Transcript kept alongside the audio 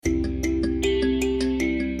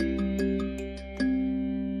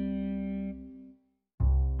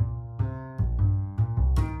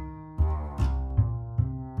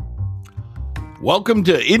Welcome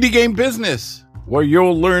to Indie Game Business, where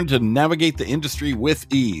you'll learn to navigate the industry with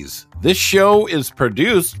ease. This show is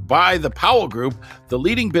produced by the Powell Group, the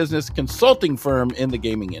leading business consulting firm in the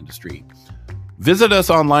gaming industry. Visit us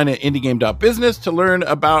online at indiegame.business to learn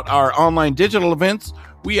about our online digital events.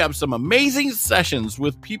 We have some amazing sessions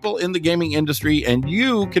with people in the gaming industry, and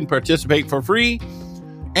you can participate for free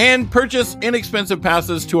and purchase inexpensive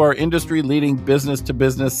passes to our industry-leading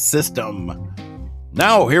business-to-business system.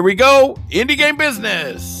 Now, here we go, Indie Game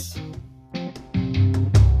Business.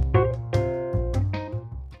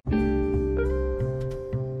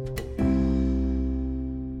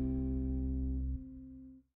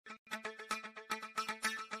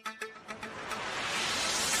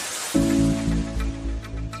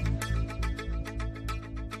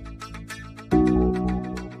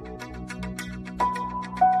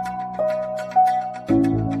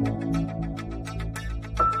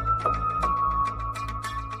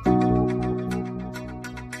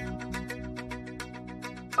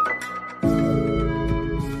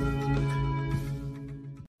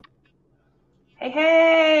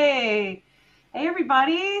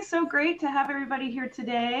 So great to have everybody here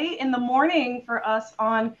today. In the morning for us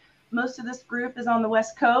most of this group is on the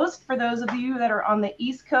West Coast. For those of you that are on the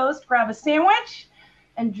East Coast, grab a sandwich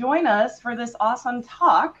and join us for this awesome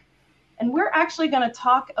talk. And we're actually going to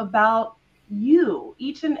talk about you,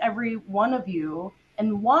 each and every one of you,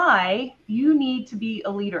 and why you need to be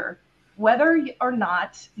a leader. Whether or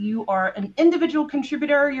not you are an individual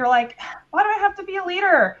contributor, you're like, why do I have to be a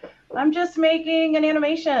leader? I'm just making an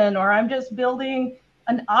animation, or I'm just building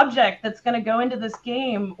an object that's going to go into this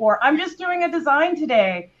game, or I'm just doing a design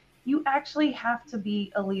today. You actually have to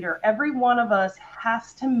be a leader. Every one of us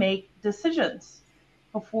has to make decisions.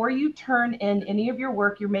 Before you turn in any of your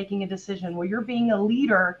work, you're making a decision where you're being a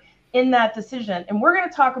leader in that decision. And we're going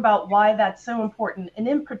to talk about why that's so important. And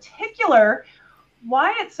in particular,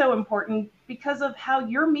 why it's so important because of how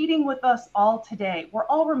you're meeting with us all today. We're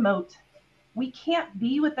all remote. We can't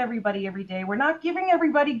be with everybody every day. We're not giving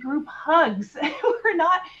everybody group hugs. We're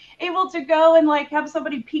not able to go and have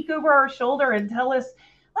somebody peek over our shoulder and tell us,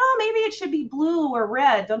 oh, maybe it should be blue or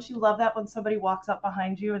red. Don't you love that when somebody walks up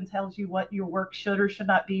behind you and tells you what your work should or should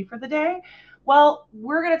not be for the day? Well,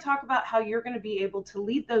 we're going to talk about how you're going to be able to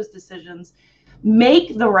lead those decisions,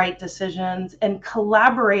 make the right decisions, and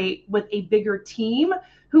collaborate with a bigger team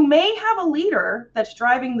who may have a leader that's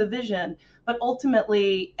driving the vision, but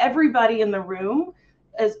ultimately everybody in the room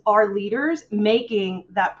is our leaders making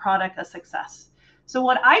that product a success. So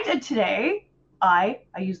what I did today, I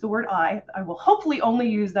use the word I will hopefully only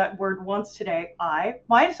use that word once today. My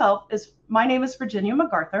name is Virginia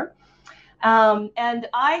MacArthur. And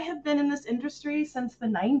I have been in this industry since the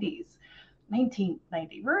 90s,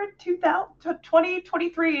 1990. We're in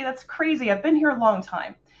 2023. That's crazy. I've been here a long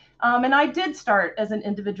time. And I did start as an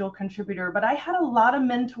individual contributor, but I had a lot of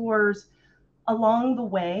mentors along the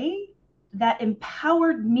way that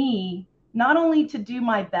empowered me not only to do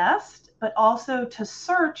my best, but also to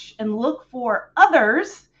search and look for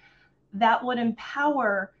others that would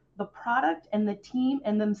empower the product and the team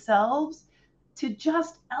and themselves to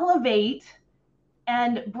just elevate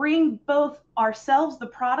and bring both ourselves, the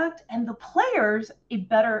product, and the players a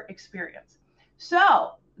better experience.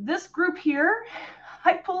 So this group here,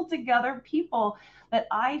 I pulled together people that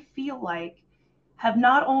I feel like have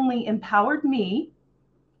not only empowered me,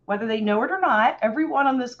 whether they know it or not, everyone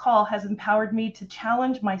on this call has empowered me to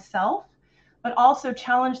challenge myself, but also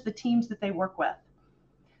challenge the teams that they work with.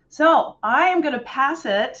 So I am going to pass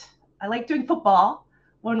it. I like doing football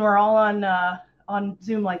when we're all on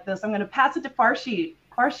Zoom like this. I'm going to pass it to Farshid.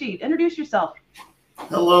 Farshid, introduce yourself.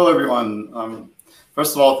 Hello, everyone.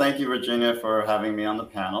 First of all, thank you, Virginia, for having me on the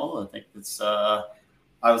panel. I think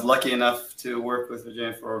I was lucky enough to work with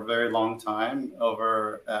Virginia for a very long time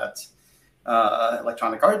over at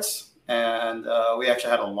Electronic Arts, and we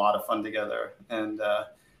actually had a lot of fun together. And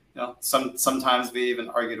sometimes we even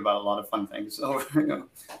argued about a lot of fun things over.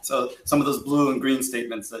 So some of those blue and green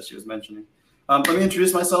statements that she was mentioning. Let me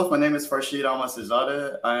introduce myself. My name is Farshid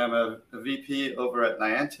Almasizadeh. I am a VP over at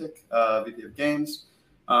Niantic, VP of Games,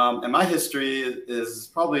 and my history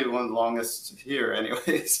is probably one of the longest here,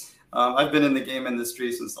 anyways. I've been in the game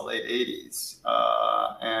industry since the late 80s,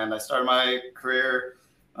 and I started my career.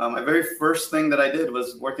 My very first thing that I did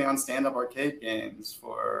was working on stand-up arcade games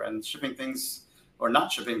and shipping things or not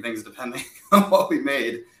shipping things, depending on what we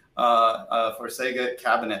made, for Sega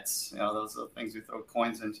cabinets. Those are the things we throw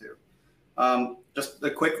coins into. Just a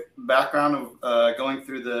quick background of going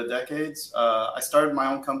through the decades. I started my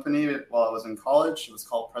own company while I was in college. It was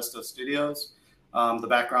called Presto Studios. The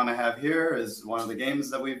background I have here is one of the games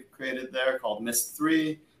that we've created there called Myst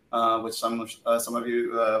 3. which some of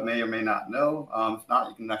you may or may not know. If not,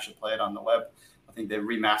 you can actually play it on the web. I think they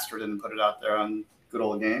remastered it and put it out there on Good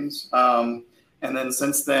Old Games. And then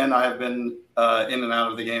since then, I have been in and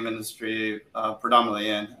out of the game industry,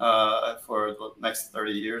 predominantly for the next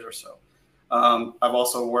 30 years or so. I've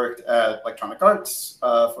also worked at Electronic Arts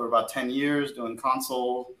for about 10 years doing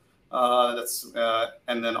console.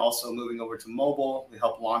 And then also moving over to mobile. We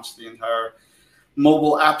helped launch the entire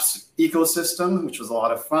mobile apps ecosystem, which was a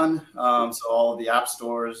lot of fun. So all of the app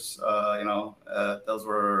stores,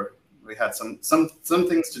 we had some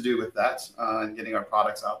things to do with that and getting our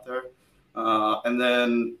products out there. And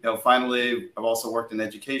then, finally, I've also worked in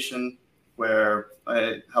education where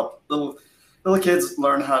I help little kids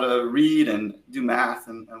learn how to read and do math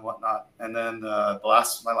and whatnot. And then my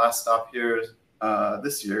last stop here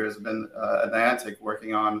this year has been at Niantic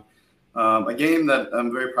working on a game that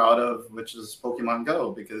I'm very proud of, which is Pokemon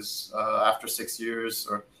Go, because after 6 years,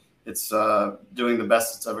 it's doing the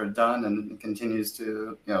best it's ever done and continues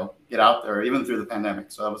to get out there even through the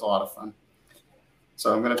pandemic. So that was a lot of fun.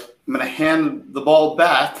 So I'm gonna hand the ball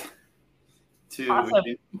back to. Awesome.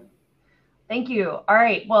 Thank you. All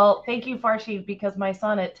right. Well, thank you, Farshid, because my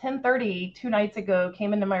son at 10:30 2 nights ago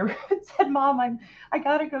came into my room and said, "Mom, I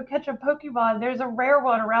gotta go catch a Pokemon. There's a rare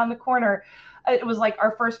one around the corner." It was like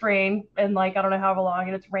our first rain and I don't know how long,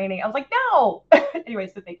 and it's raining. I was like, no. Anyway,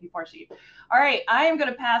 so thank you, Farshid. All right. I am going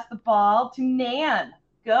to pass the ball to Nan.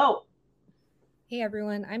 Go. Hey,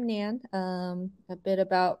 everyone. I'm Nan. A bit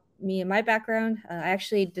about me and my background. I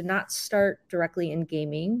actually did not start directly in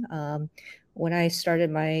gaming. When I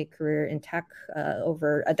started my career in tech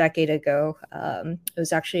over a decade ago, it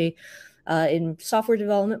was actually in software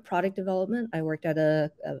development, product development. I worked at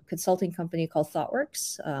a consulting company called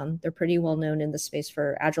ThoughtWorks. They're pretty well known in the space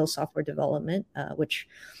for agile software development, which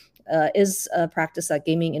is a practice that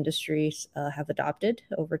gaming industries have adopted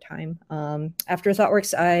over time. After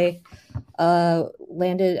ThoughtWorks, I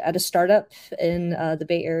landed at a startup in the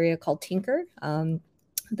Bay Area called Tinker.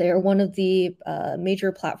 They are one of the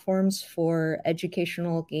major platforms for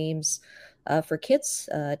educational games for kids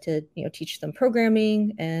to teach them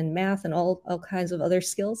programming and math and all kinds of other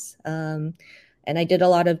skills. And I did a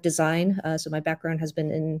lot of design. So my background has been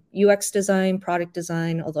in UX design, product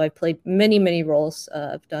design, although I played many, many roles.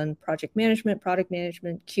 I've done project management, product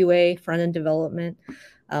management, QA, front-end development.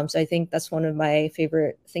 So I think that's one of my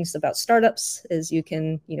favorite things about startups is you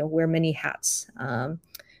can wear many hats.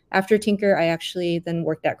 After Tinker, I actually then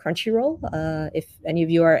worked at Crunchyroll. If any of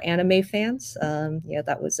you are anime fans,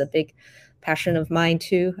 that was a big passion of mine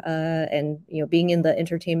too. And being in the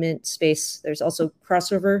entertainment space, there's also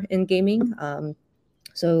crossover in gaming.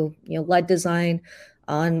 So led design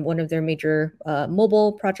on one of their major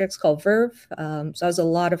mobile projects called Verve. So that was a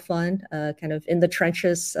lot of fun, kind of in the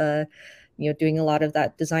trenches, doing a lot of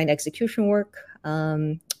that design execution work.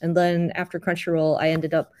 And then after Crunchyroll, I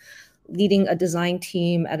ended up leading a design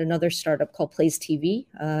team at another startup called Plays TV.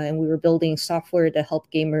 And we were building software to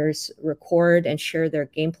help gamers record and share their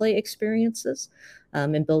gameplay experiences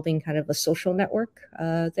and building kind of a social network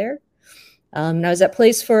there. And I was at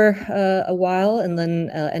Plays for a while and then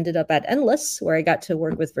ended up at Endless, where I got to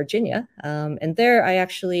work with Virginia. And there I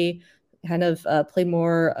actually kind of play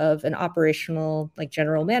more of an operational,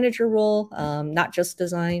 general manager role, not just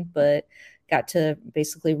design, but got to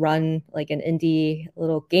basically run an indie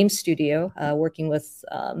little game studio, working with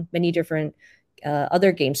many different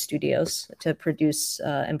other game studios to produce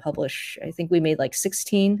and publish. I think we made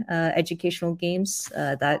 16 educational games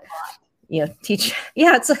that teach.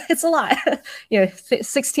 Yeah, it's a lot.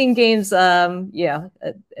 16 games.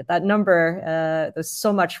 That number. There's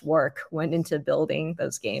so much work went into building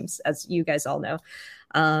those games, as you guys all know.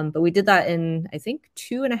 But we did that in I think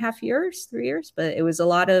 2.5 years, 3 years. But it was a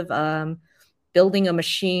lot of building a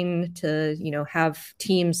machine to, have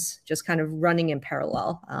teams just kind of running in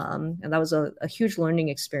parallel. And that was a huge learning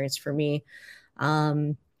experience for me.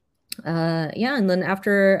 And then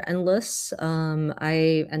after Endless,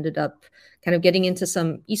 I ended up kind of getting into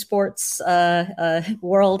some esports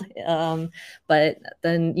world, but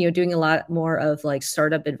then doing a lot more of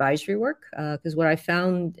startup advisory work, because what I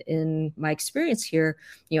found in my experience here,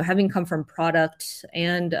 having come from product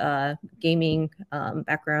and gaming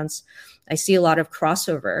backgrounds, I see a lot of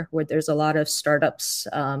crossover where there's a lot of startups,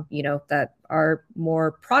 that are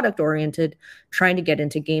more product oriented, trying to get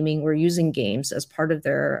into gaming or using games as part of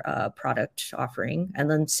their product offering. And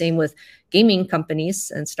then same with gaming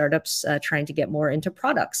companies and startups trying to get more into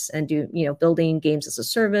products and building games as a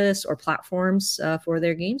service or platforms for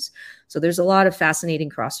their games. So there's a lot of fascinating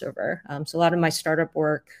crossover. So a lot of my startup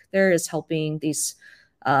work there is helping these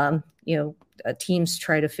teams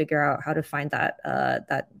try to figure out how to find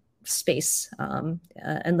that space.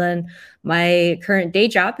 And then my current day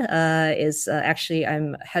job is actually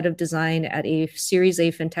I'm head of design at a Series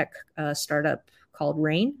A fintech startup called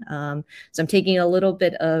Rain. So I'm taking a little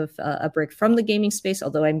bit of a break from the gaming space,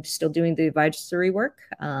 although I'm still doing the advisory work.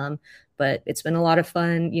 But it's been a lot of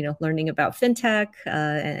fun, learning about fintech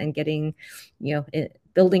and getting,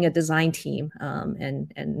 building a design team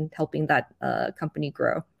and helping that company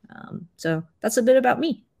grow. So that's a bit about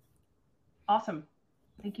me. Awesome.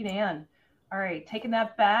 Thank you, Nan. All right, taking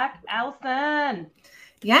that back, Allison.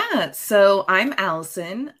 Yeah, so I'm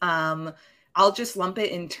Allison. I'll just lump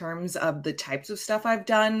it in terms of the types of stuff I've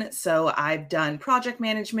done. So I've done project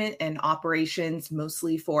management and operations,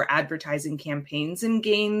 mostly for advertising campaigns in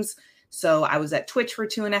games. So I was at Twitch for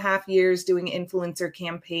 2.5 years doing influencer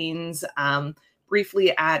campaigns,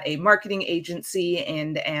 briefly at a marketing agency,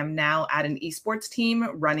 and am now at an esports team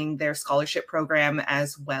running their scholarship program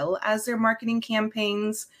as well as their marketing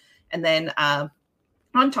campaigns. And then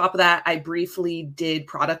on top of that, I briefly did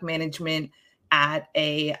product management at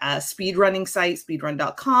a speedrunning site,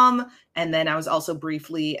 speedrun.com. And then I was also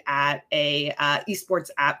briefly at a esports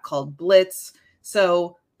app called Blitz.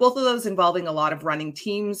 So both of those involving a lot of running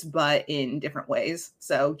teams, but in different ways.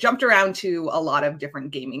 So jumped around to a lot of different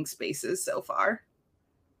gaming spaces so far.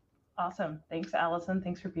 Awesome. Thanks, Allison.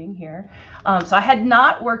 Thanks for being here. So I had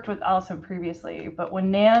not worked with Allison previously, but when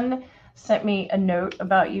Nan sent me a note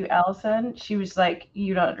about you, Allison, she was like,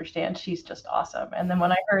 you don't understand. She's just awesome. And then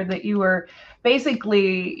when I heard that you were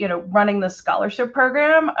basically, running the scholarship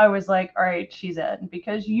program, I was like, all right, she's in,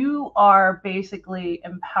 because you are basically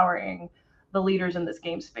empowering the leaders in this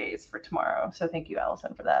game space for tomorrow. So thank you,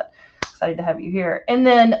 Allison, for that. Excited to have you here. And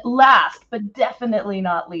then last, but definitely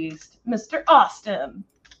not least, Mr. Austin.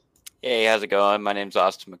 Hey, how's it going? My name's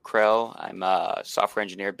Austin McCrell. I'm a software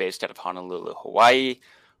engineer based out of Honolulu, Hawaii.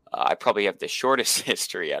 I probably have the shortest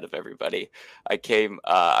history out of everybody.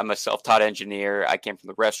 I'm a self-taught engineer. I came from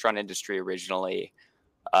the restaurant industry originally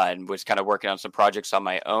and was kind of working on some projects on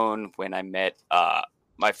my own when I met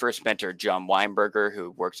my first mentor, John Weinberger,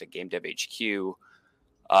 who works at Game Dev HQ.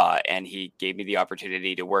 And he gave me the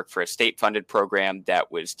opportunity to work for a state-funded program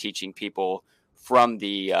that was teaching people from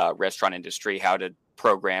the restaurant industry how to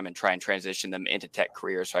program and try and transition them into tech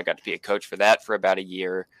careers. So I got to be a coach for that for about a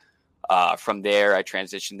year. From there, I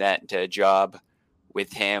transitioned that into a job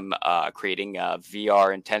with him, creating a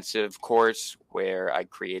VR intensive course where I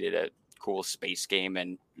created a cool space game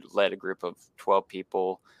and led a group of 12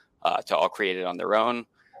 people to all create it on their own.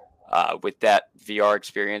 With that VR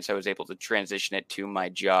experience, I was able to transition it to my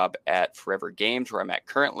job at Forever Games, where I'm at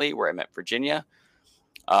currently, where I'm at Virginia.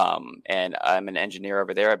 And I'm an engineer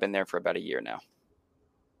over there. I've been there for about a year now.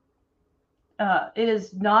 It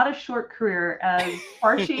is not a short career, as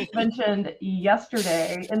Archie mentioned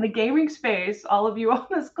yesterday. In the gaming space, all of you on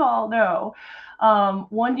this call know,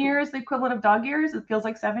 1 year is the equivalent of dog years. It feels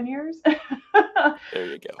like 7 years. There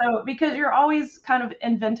you go. So because you're always kind of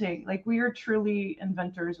inventing, like we are truly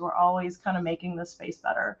inventors. We're always kind of making this space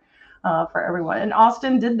better for everyone. And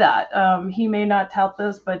Austin did that. He may not tout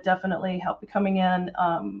this, but definitely helped coming in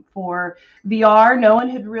for VR. No one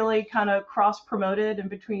had really kind of cross-promoted in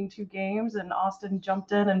between two games, and Austin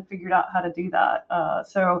jumped in and figured out how to do that.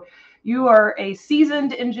 So you are a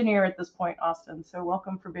seasoned engineer at this point, Austin. So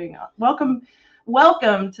welcome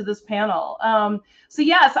to this panel. So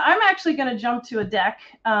I'm actually going to jump to a deck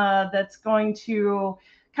that's going to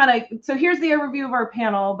so here's the overview of our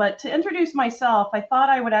panel, but to introduce myself, I thought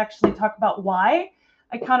I would actually talk about why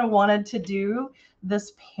I kind of wanted to do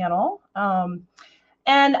this panel.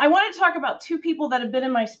 And I wanted to talk about two people that have been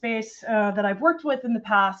in my space that I've worked with in the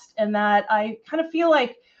past, and that I kind of feel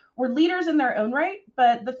like were leaders in their own right.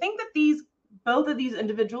 But the thing that both of these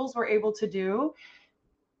individuals were able to do,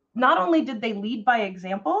 not only did they lead by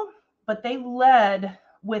example, but they led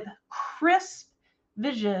with crisp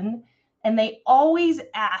vision. And they always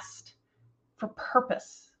asked for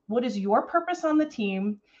purpose. What is your purpose on the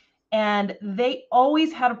team? And they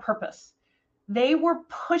always had a purpose. They were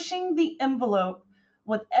pushing the envelope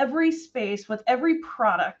with every space, with every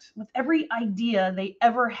product, with every idea they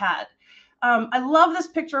ever had. I love this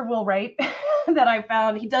picture of Will Wright that I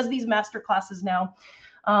found. He does these master classes now.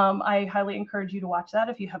 I highly encourage you to watch that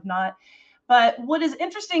if you have not. But what is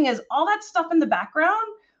interesting is all that stuff in the background,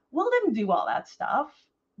 Will didn't do all that stuff.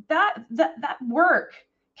 That work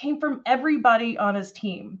came from everybody on his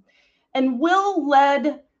team. And Will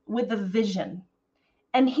led with a vision.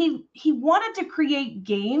 And he wanted to create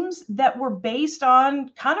games that were based on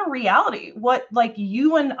kind of reality, what like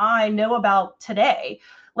you and I know about today.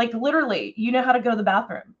 Like literally, you know how to go to the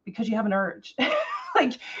bathroom because you have an urge.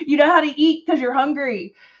 Like you know how to eat because you're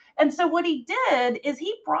hungry. And so what he did is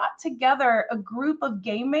he brought together a group of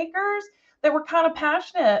game makers that were kind of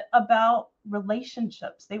passionate about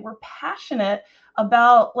relationships. They were passionate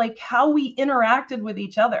about like how we interacted with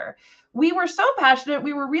each other. We were so passionate,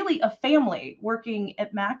 we were really a family working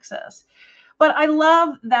at Maxis. But I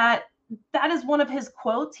love that is one of his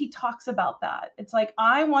quotes. He talks about that. It's like,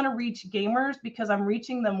 I want to reach gamers because I'm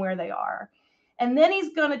reaching them where they are. And then he's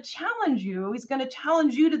going to challenge you. He's going to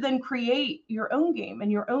challenge you to then create your own game in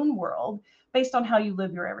your own world based on how you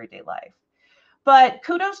live your everyday life. But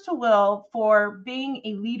kudos to Will for being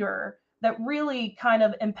a leader that really kind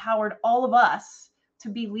of empowered all of us to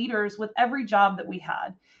be leaders with every job that we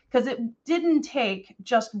had. Because it didn't take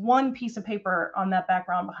just one piece of paper on that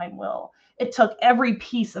background behind Will. It took every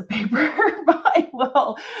piece of paper behind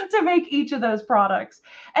Will to make each of those products.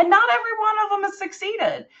 And not every one of them has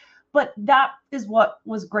succeeded. But that is what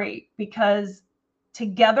was great, because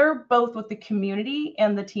together, both with the community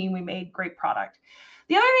and the team, we made great product.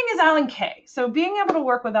 The other thing is Alan Kay. So being able to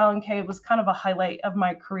work with Alan Kay was kind of a highlight of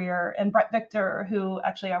my career, and Brett Victor, who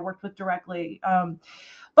actually I worked with directly.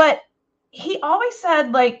 But he always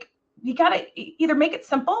said, like, you got to either make it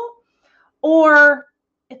simple, or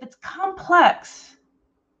if it's complex,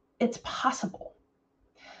 it's possible.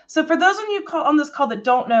 So for those of you on this call that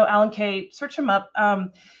don't know Alan Kay, search him up.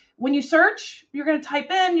 When you search, you're going to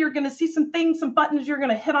type in, you're going to see some things, some buttons, you're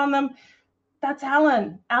going to hit on them. That's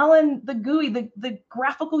Alan. Alan, the GUI, the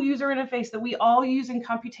graphical user interface that we all use in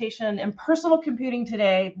computation and personal computing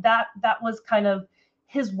today, that was kind of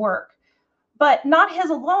his work. But not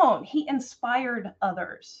his alone. He inspired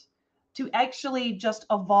others to actually just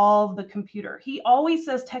evolve the computer. He always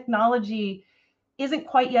says technology isn't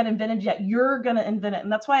quite yet invented yet. You're going to invent it.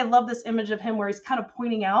 And that's why I love this image of him where he's kind of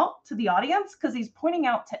pointing out to the audience, because he's pointing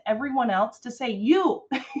out to everyone else to say, you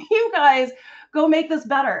guys go make this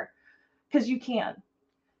better, because you can.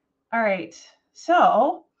 All right.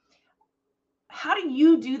 So how do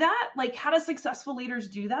you do that? Like, how do successful leaders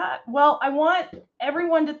do that? Well, I want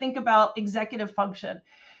everyone to think about executive function.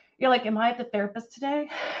 You're like, am I at the therapist today?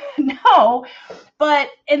 No, but,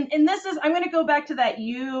 and this is, I'm going to go back to that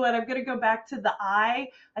you, and I'm going to go back to the I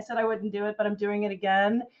said I wouldn't do it, but I'm doing it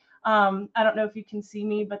again. I don't know if you can see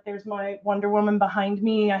me, but there's my Wonder Woman behind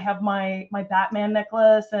me. I have my Batman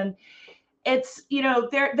necklace, and it's, you know,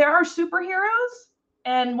 there are superheroes.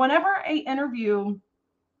 And whenever I interview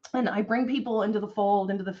and I bring people into the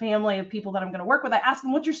fold, into the family of people that I'm going to work with, I ask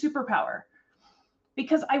them, what's your superpower?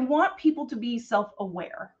 Because I want people to be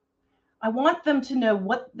self-aware. I want them to know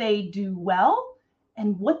what they do well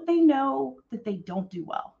and what they know that they don't do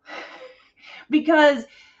well. Because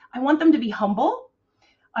I want them to be humble.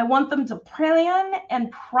 I want them to plan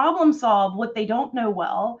and problem solve what they don't know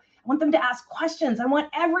well. I want them to ask questions. I want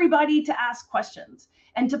everybody to ask questions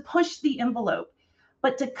and to push the envelope,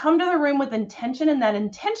 but to come to the room with intention. And that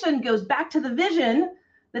intention goes back to the vision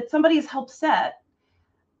that somebody has helped set.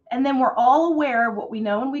 And then we're all aware of what we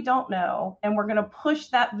know and we don't know. And we're going to push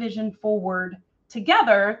that vision forward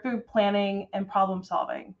together through planning and problem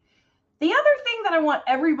solving. The other thing that I want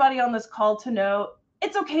everybody on this call to know,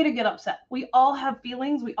 it's okay to get upset. We all have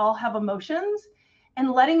feelings. We all have emotions.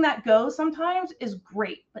 And letting that go sometimes is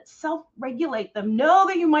great, but self-regulate them. Know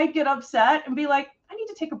that you might get upset and be like, I need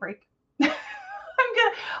to take a break. I'm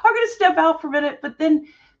gonna step out for a minute, but then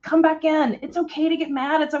come back in. It's okay to get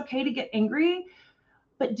mad. It's okay to get angry,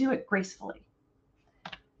 but do it gracefully.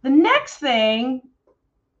 The next thing,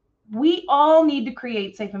 we all need to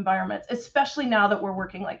create safe environments, especially now that we're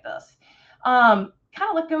working like this. Kind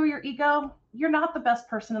of let go of your ego. You're not the best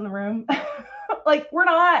person in the room. Like, we're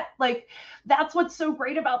not. Like, that's what's so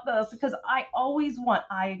great about this, because I always want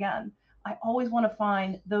to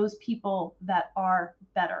find those people that are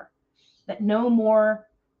better, that know more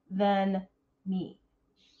than me,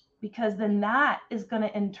 because then that is going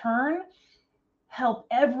to in turn help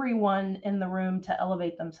everyone in the room to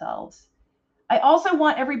elevate themselves. I also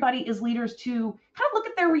want everybody as leaders to kind of look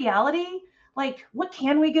at their reality. Like, what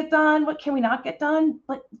can we get done? What can we not get done?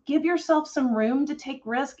 But give yourself some room to take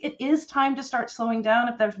risk. It is time to start slowing down.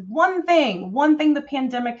 If there's one thing the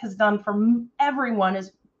pandemic has done for everyone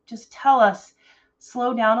is just tell us,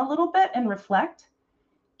 slow down a little bit and reflect.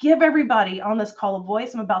 Give everybody on this call a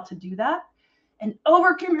voice. I'm about to do that. And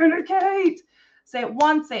over communicate. Say it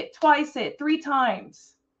once, say it twice, say it 3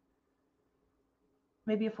 times.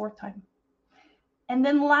 Maybe a 4th time. And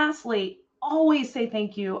then lastly, always say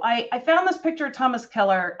thank you. I found this picture of Thomas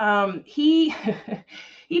Keller. He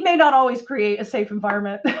may not always create a safe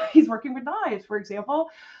environment. He's working with knives, for example,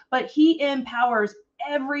 but he empowers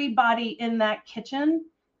everybody in that kitchen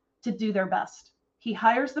to do their best. He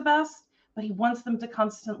hires the best, but he wants them to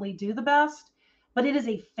constantly do the best. but it is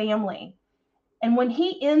a family. And when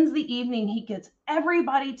he ends the evening, he gets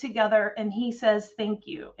everybody together and he says, thank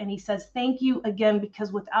you. And he says, thank you again,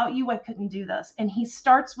 because without you, I couldn't do this. And he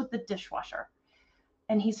starts with the dishwasher.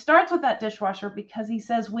 And he starts with that dishwasher because he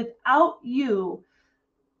says, without you,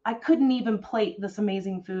 I couldn't even plate this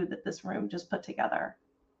amazing food that this room just put together.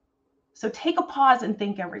 So take a pause and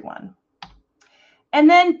thank everyone. And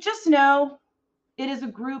then just know it is a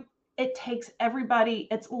group. It takes everybody.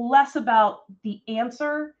 It's less about the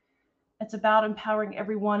answer. It's about empowering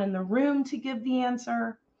everyone in the room to give the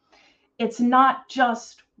answer. It's not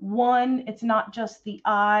just one. It's not just the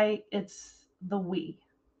I. It's the we.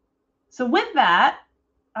 So with that,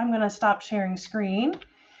 I'm going to stop sharing screen.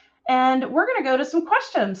 And we're going to go to some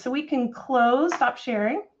questions so we can stop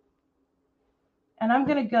sharing. And I'm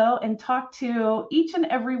going to go and talk to each and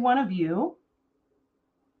every one of you.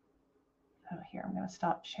 Oh, here, I'm going to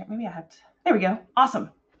stop sharing. Maybe I have to. There we go.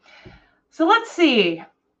 Awesome. So let's see.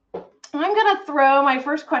 I'm going to throw my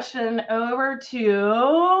first question over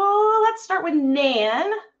to, let's start with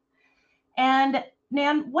Nan. And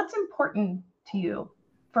Nan, what's important to you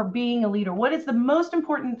for being a leader? What is the most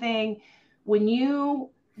important thing when you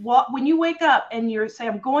wake up and you say,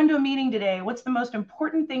 I'm going to a meeting today? What's the most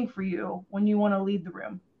important thing for you when you want to lead the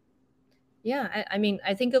room? Yeah, I mean,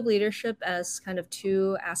 I think of leadership as kind of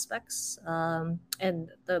two aspects. And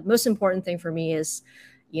the most important thing for me is,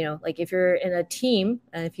 like if you're in a team,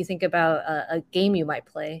 and if you think about a game you might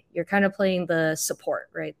play, you're kind of playing the support,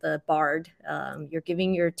 right? The bard. You're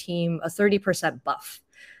giving your team a 30% buff.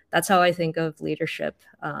 That's how I think of leadership.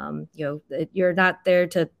 You're not there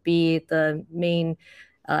to be the main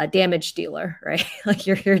damage dealer, right? Like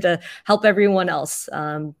you're here to help everyone else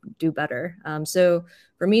do better. So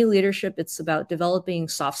for me, leadership, it's about developing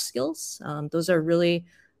soft skills. Those are really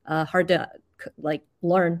hard to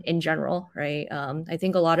learn in general, right? I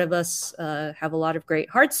think a lot of us have a lot of great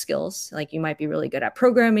hard skills. Like you might be really good at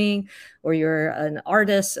programming, or you're an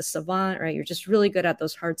artist, a savant, right? You're just really good at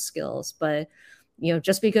those hard skills. But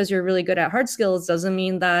just because you're really good at hard skills doesn't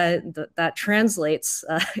mean that translates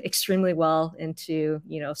extremely well into,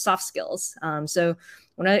 soft skills. So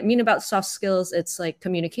when I mean about soft skills, it's like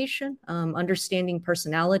communication, understanding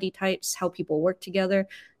personality types, how people work together.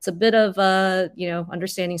 It's a bit of,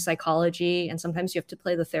 understanding psychology, and sometimes you have to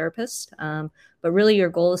play the therapist. But really your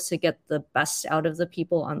goal is to get the best out of the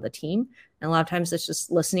people on the team. And a lot of times it's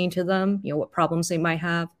just listening to them, what problems they might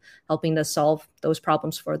have, helping to solve those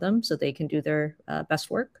problems for them so they can do their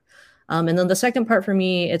best work. And then the second part for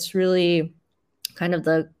me, it's really kind of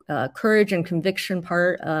the courage and conviction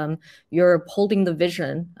part. You're holding the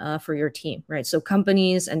vision for your team, right? So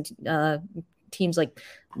companies and teams, like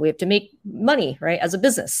we have to make money, right, as a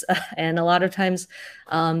business. And a lot of times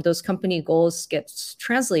those company goals get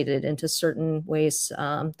translated into certain ways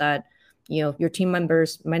that your team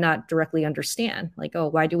members might not directly understand, like, oh,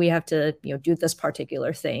 why do we have to, do this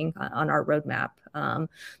particular thing on our roadmap?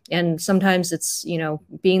 And sometimes it's,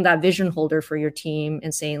 being that vision holder for your team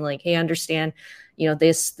and saying like, hey, understand,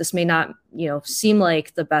 this may not, seem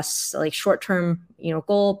like the best, like short-term,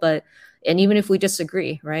 goal, but, and even if we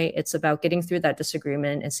disagree, right, it's about getting through that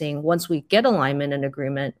disagreement and saying, once we get alignment and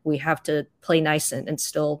agreement, we have to play nice and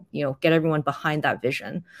still, get everyone behind that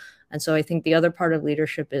vision. And so I think the other part of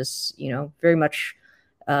leadership is, very much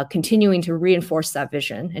continuing to reinforce that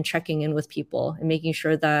vision and checking in with people and making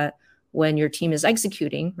sure that when your team is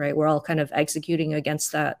executing, right, we're all kind of executing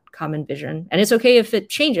against that common vision. And it's okay if it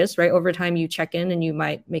changes, right? Over time, you check in and you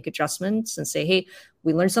might make adjustments and say, hey,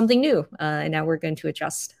 we learned something new, and now we're going to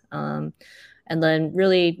adjust. And then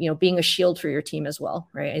really, being a shield for your team as well,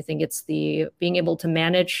 right? I think it's the being able to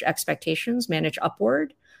manage expectations, manage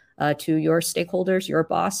upward, to your stakeholders, your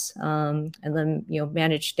boss, and then,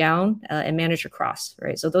 manage down and manage across,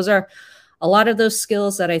 right? So those are a lot of those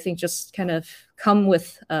skills that I think just kind of come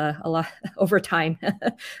with a lot over time.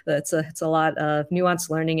 It's a lot of nuanced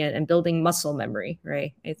learning and building muscle memory,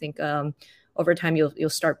 right? I think over time you'll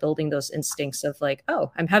start building those instincts of like,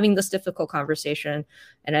 oh, I'm having this difficult conversation,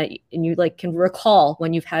 and you like can recall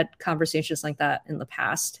when you've had conversations like that in the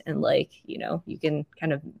past, and like you can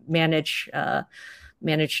kind of manage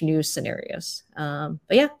new scenarios. But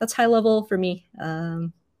yeah, that's high level for me.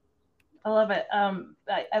 I love it.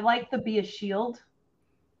 I like the be a shield.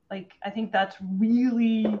 Like, I think that's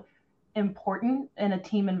really important in a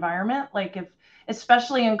team environment. Like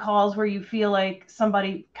especially in calls where you feel like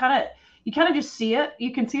somebody you kind of just see it.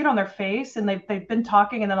 You can see it on their face, and they've been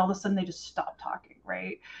talking, and then all of a sudden they just stop talking,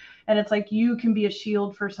 right? And it's like you can be a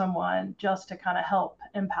shield for someone just to kind of help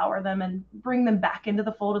empower them and bring them back into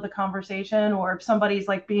the fold of the conversation. Or if somebody's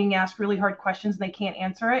like being asked really hard questions and they can't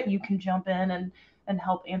answer it, you can jump in and and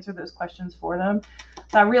help answer those questions for them.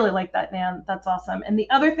 So I really like that, Nan. That's awesome. And the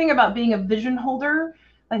other thing about being a vision holder,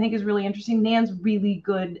 I think is really interesting. Nan's really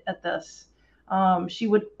good at this. She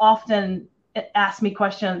would often ask me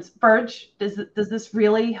questions. Burge, does this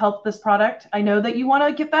really help this product? I know that you want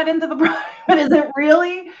to get that into the product, but is it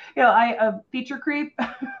really? I feature creep,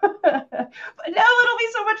 but no, it'll be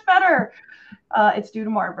so much better. It's due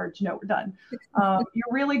tomorrow, Burge. No, we're done.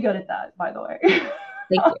 You're really good at that, by the way.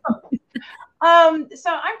 Thank you. So I'm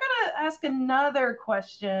going to ask another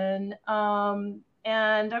question, and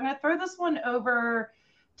I'm going to throw this one over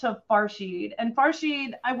to Farshid. And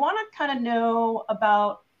Farshid, I want to kind of know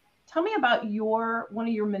about, tell me about one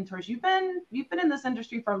of your mentors. You've been in this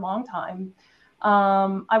industry for a long time.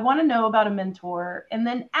 I want to know about a mentor. And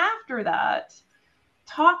then after that,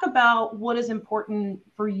 talk about what is important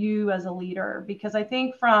for you as a leader, because I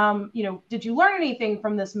think did you learn anything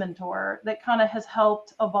from this mentor that kind of has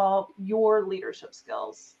helped evolve your leadership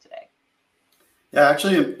skills today? Yeah,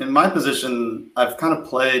 actually, in my position, I've kind of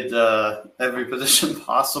played every position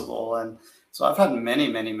possible. And so I've had many,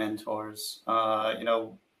 many mentors,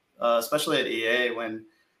 especially at EA, when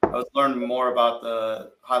I was learning more about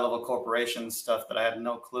the high-level corporation stuff that I had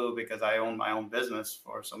no clue, because I owned my own business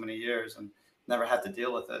for so many years and never had to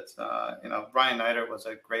deal with it. Brian Neidert was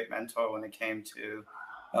a great mentor when it came to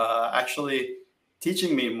actually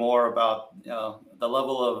teaching me more about the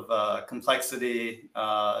level of complexity,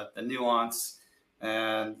 the nuance,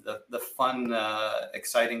 and the fun,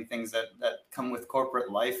 exciting things that come with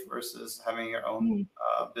corporate life versus having your own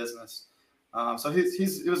business. So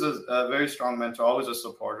he was a very strong mentor, always a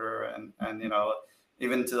supporter, and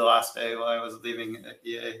even to the last day when I was leaving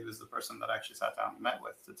EA, he was the person that I actually sat down and met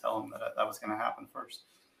with to tell him that was going to happen first.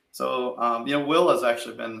 So Will has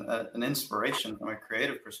actually been an inspiration from a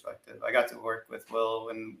creative perspective. I got to work with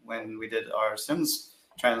Will when we did our Sims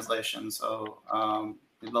translation. So a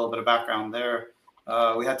little bit of background there.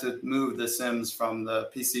 We had to move the Sims from the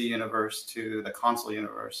PC universe to the console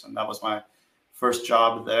universe, and that was my first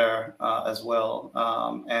job there as well.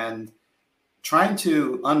 And trying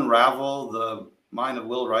to unravel the mind of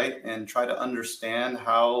Will Wright and try to understand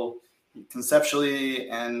how conceptually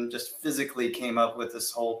and just physically came up with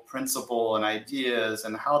this whole principle and ideas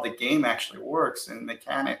and how the game actually works and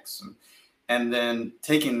mechanics. And then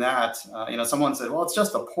taking that, someone said, well, it's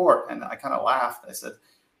just a port. And I kind of laughed. I said,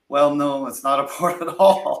 well, no, it's not a port at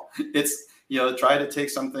all. It's, try to take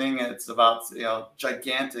something it's about,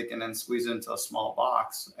 gigantic and then squeeze it into a small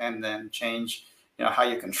box and then change, how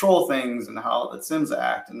you control things and how the Sims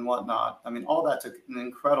act and whatnot. I mean, all that took an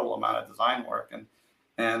incredible amount of design work.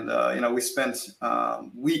 And we spent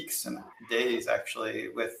weeks and days actually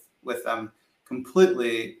with them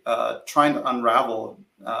completely trying to unravel,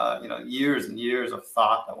 years and years of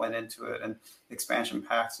thought that went into it and expansion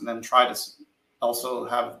packs, and then try to also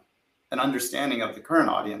have an understanding of the current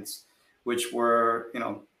audience, which were,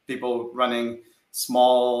 people running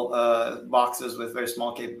small boxes with very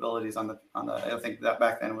small capabilities on the I think that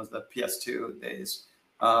back then was the PS2 days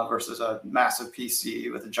versus a massive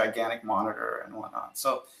PC with a gigantic monitor and whatnot.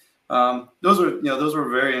 So those were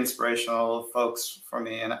very inspirational folks for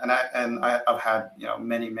me, and I've had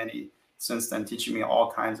many since then teaching me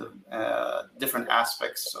all kinds of different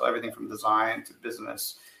aspects, so everything from design to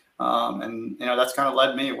business, and that's kind of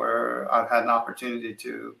led me where I've had an opportunity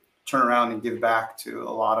to turn around and give back to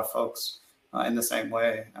a lot of folks in the same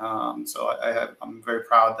way. So I'm very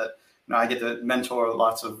proud that I get to mentor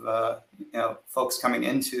lots of folks coming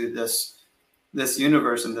into this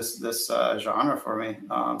universe and this genre for me.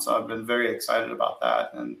 So I've been very excited about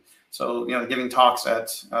that. And so giving talks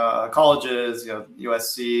at colleges,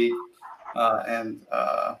 USC and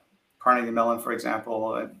Carnegie Mellon, for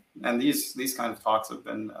example, and these kind of talks have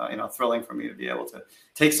been thrilling for me to be able to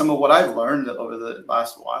take some of what I've learned over the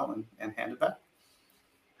last while and hand it back.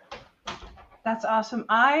 That's awesome.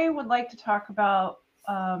 I would like to talk about,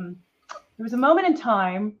 there was a moment in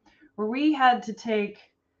time where we had to take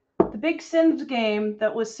the big Sims game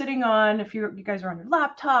that was sitting on, if you guys are on your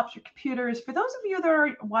laptops, your computers, for those of you that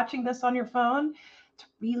are watching this on your phone, it's a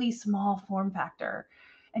really small form factor.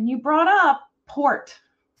 And you brought up port.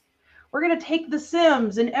 We're going to take the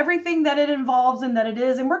Sims and everything that it involves and that it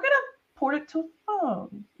is, and we're going to port it to a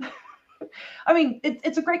phone. I mean,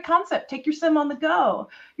 it's a great concept. Take your Sim on the go.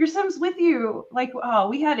 Your Sim's with you. Like,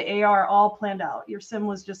 we had AR all planned out. Your Sim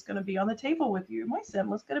was just going to be on the table with you. My Sim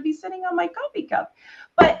was going to be sitting on my coffee cup.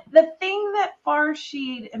 But the thing that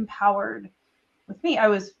Farshid empowered with me, I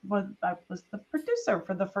was the producer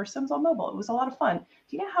for the first Sims on mobile. It was a lot of fun.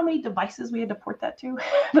 Do you know how many devices we had to port that to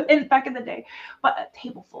back in the day? But a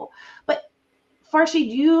table full. But Farshid,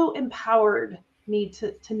 you empowered me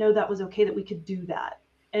to know that was okay, that we could do that.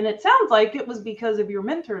 And it sounds like it was because of your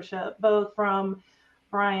mentorship, both from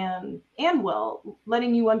Brian and Will,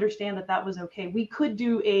 letting you understand that that was okay. We could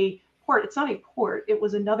do a port. It's not a port. It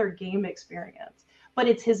was another game experience, but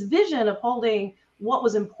it's his vision of holding what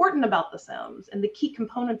was important about The Sims and the key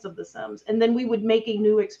components of The Sims. And then we would make a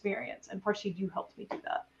new experience. And Farshid, you helped me do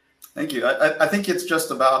that. Thank you. I think it's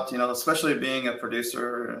just about, especially being a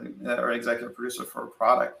producer or executive producer for a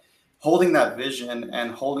product, holding that vision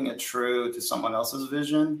and holding it true to someone else's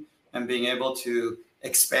vision and being able to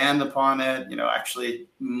expand upon it, actually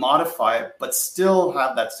modify it, but still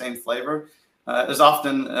have that same flavor. There's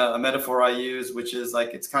often a metaphor I use, which is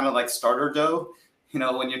like, it's kind of like starter dough.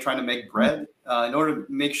 When you're trying to make bread, in order to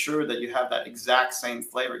make sure that you have that exact same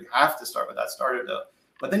flavor, you have to start with that starter dough,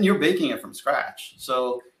 but then you're baking it from scratch.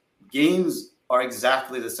 So games are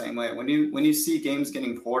exactly the same way. When you see games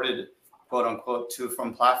getting ported, quote unquote,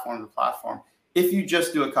 from platform to platform, if you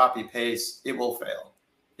just do a copy paste, it will fail.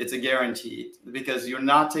 It's a guarantee, because you're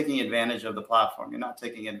not taking advantage of the platform. You're not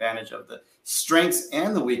taking advantage of the strengths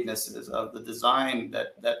and the weaknesses of the design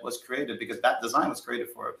that was created, because that design was created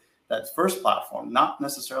for that first platform, not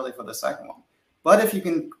necessarily for the second one. But if you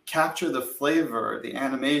can capture the flavor, the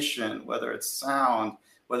animation, whether it's sound,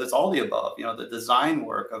 whether it's all the above, the design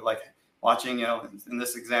work of like watching, in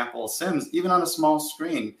this example, Sims, even on a small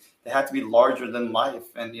screen, they had to be larger than life,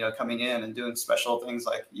 and coming in and doing special things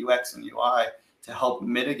like UX and UI to help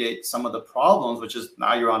mitigate some of the problems, which is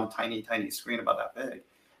now you're on a tiny screen about that big,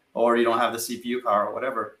 or you don't have the CPU power or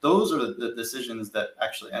whatever. Those are the decisions that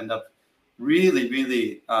actually end up really,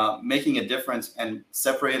 really making a difference and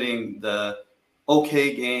separating the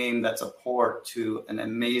okay game that's a port to an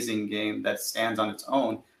amazing game that stands on its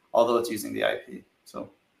own, although it's using the IP. So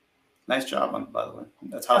nice job, by the way.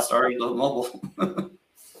 That's how I started mobile.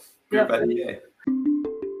 Group at EA.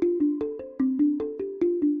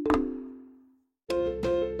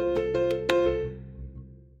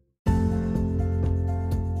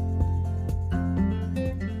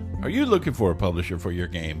 Are you looking for a publisher for your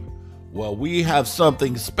game? Well, we have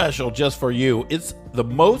something special just for you. It's the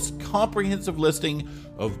most comprehensive listing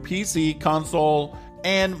of PC, console,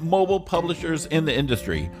 and mobile publishers in the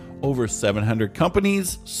industry. Over 700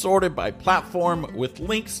 companies sorted by platform with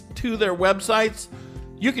links to their websites.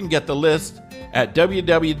 You can get the list at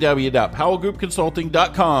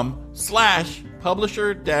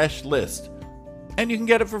www.powellgroupconsulting.com/publisher-list. And you can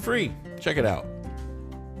get it for free. Check it out.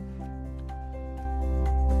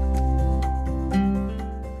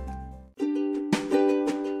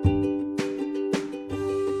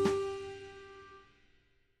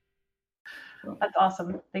 That's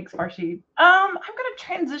awesome. Thanks, Farshid. I'm going to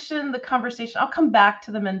transition the conversation. I'll come back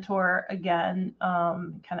to the mentor again,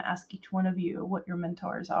 kind of ask each one of you what your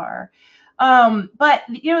mentors are. But,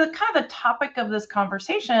 kind of the topic of this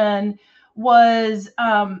conversation was,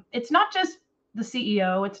 it's not just the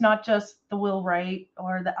CEO, it's not just the Will Wright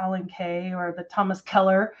or the Alan Kay or the Thomas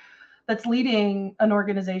Keller that's leading an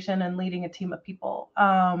organization and leading a team of people.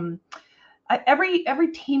 Every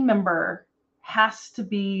team member has to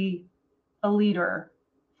be a leader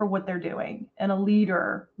for what they're doing and a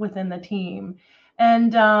leader within the team.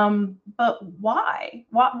 And, but why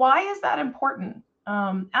is that important?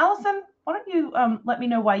 Allison, why don't you let me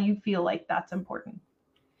know why you feel like that's important?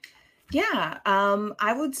 Yeah,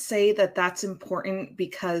 I would say that that's important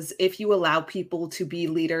because if you allow people to be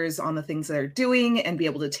leaders on the things that they're doing and be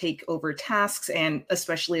able to take over tasks, and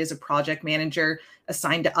especially as a project manager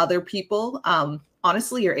assigned to other people,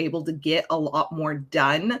 honestly, you're able to get a lot more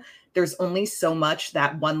done. There's only so much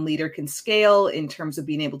that one leader can scale in terms of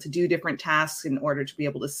being able to do different tasks in order to be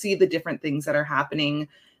able to see the different things that are happening.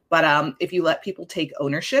 But if you let people take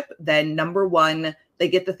ownership, then number one, they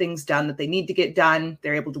get the things done that they need to get done.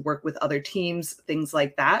 They're able to work with other teams, things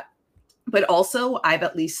like that. But also, I've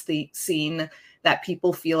at least seen that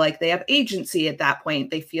people feel like they have agency at that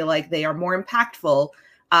point. They feel like they are more impactful.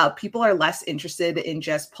 People are less interested in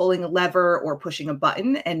just pulling a lever or pushing a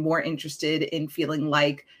button and more interested in feeling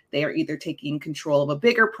like they are either taking control of a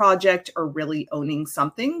bigger project or really owning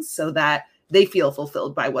something so that they feel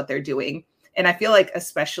fulfilled by what they're doing. And I feel like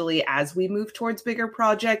especially as we move towards bigger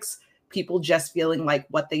projects, people just feeling like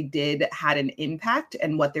what they did had an impact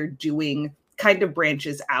and what they're doing kind of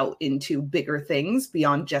branches out into bigger things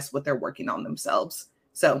beyond just what they're working on themselves.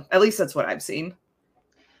 So at least that's what I've seen.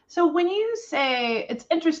 So when you say, it's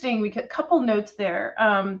interesting, we get a couple notes there.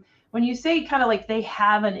 When you say kind of like they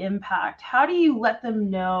have an impact, how do you let them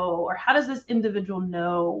know, or how does this individual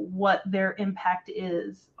know what their impact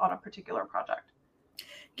is on a particular project?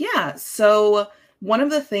 Yeah, so One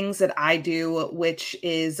of the things that I do, which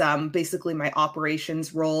is basically my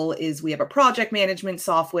operations role, is we have a project management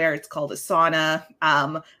software. It's called Asana.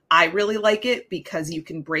 I really like it because you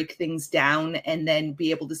can break things down and then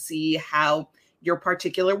be able to see how your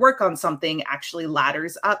particular work on something actually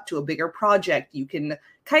ladders up to a bigger project. You can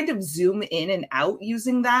kind of zoom in and out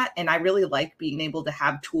using that. And I really like being able to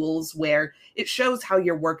have tools where it shows how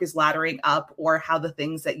your work is laddering up or how the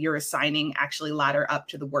things that you're assigning actually ladder up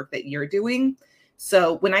to the work that you're doing.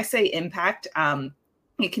 So when I say impact,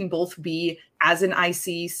 it can both be as an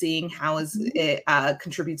IC, seeing how it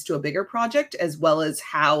contributes to a bigger project, as well as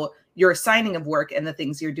how your assigning of work and the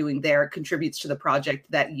things you're doing there contributes to the project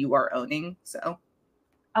that you are owning. So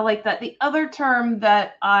I like that. The other term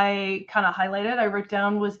that I kind of highlighted, I wrote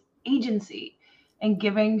down, was agency, and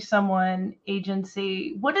giving someone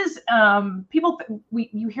agency. What is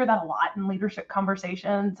you hear that a lot in leadership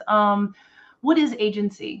conversations. What is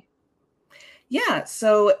agency? Yeah,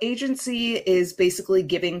 so agency is basically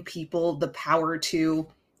giving people the power to,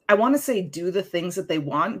 I want to say, do the things that they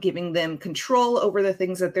want, giving them control over the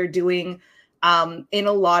things that they're doing. In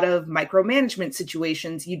a lot of micromanagement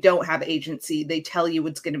situations, you don't have agency. They tell you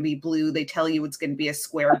it's going to be blue. They tell you it's going to be a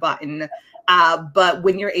square button. But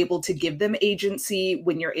when you're able to give them agency,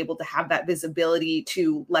 when you're able to have that visibility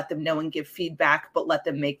to let them know and give feedback, but let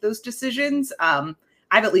them make those decisions,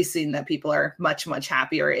 I've at least seen that people are much, much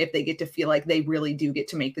happier if they get to feel like they really do get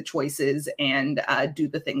to make the choices and do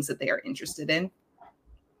the things that they are interested in.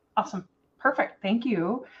 Awesome. Perfect. Thank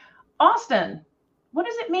you. Austin, what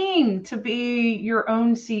does it mean to be your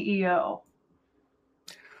own CEO?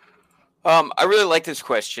 I really like this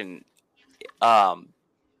question.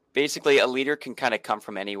 Basically, a leader can kind of come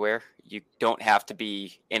from anywhere. You don't have to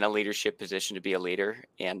be in a leadership position to be a leader.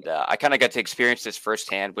 And I kind of got to experience this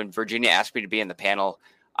firsthand when Virginia asked me to be in the panel.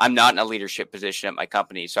 I'm not in a leadership position at my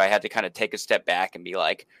company, so I had to kind of take a step back and be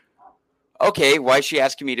like, okay, why is she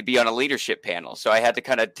asking me to be on a leadership panel? So I had to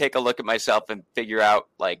kind of take a look at myself and figure out,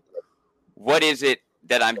 like, what is it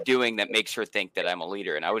that I'm doing that makes her think that I'm a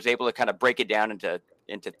leader? And I was able to kind of break it down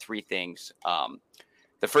into three things.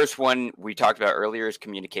 The first one we talked about earlier is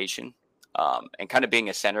communication, and kind of being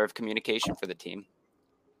a center of communication for the team.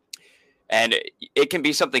 And it can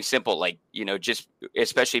be something simple, like, just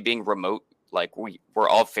especially being remote, like we're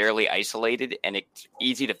all fairly isolated, and it's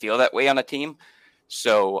easy to feel that way on a team.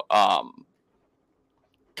 So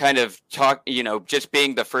kind of talk, just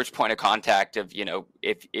being the first point of contact of,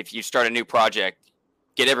 if you start a new project,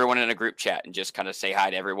 get everyone in a group chat and just kind of say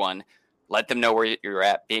hi to everyone. Let them know where you're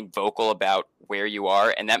at, being vocal about where you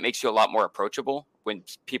are. And that makes you a lot more approachable. When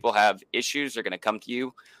people have issues, they're going to come to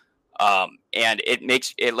you. And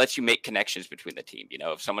it lets you make connections between the team.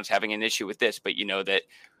 If someone's having an issue with this, but that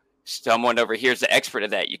someone over here is the expert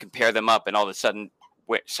of that, you can pair them up, and all of a sudden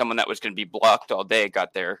someone that was going to be blocked all day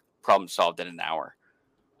got their problem solved in an hour.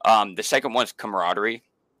 The second one is camaraderie.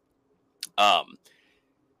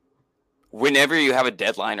 Whenever you have a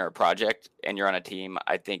deadline or a project and you're on a team,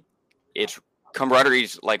 I think camaraderie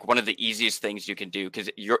is like one of the easiest things you can do, because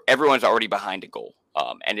everyone's already behind a goal.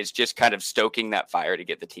 And it's just kind of stoking that fire to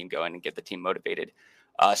get the team going and get the team motivated.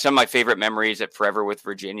 Some of my favorite memories at Forever with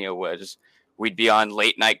Virginia was we'd be on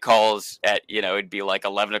late night calls at, it'd be like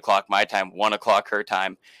 11 o'clock my time, 1 o'clock her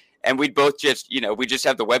time. And we'd both just, we just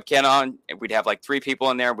have the webcam on, and we'd have like 3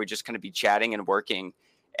 people in there. We'd just kind of be chatting and working.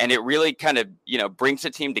 And it really kind of, brings the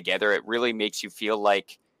team together. It really makes you feel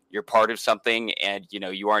like you're part of something, and,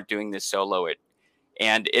 you aren't doing this solo.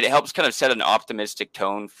 And it helps kind of set an optimistic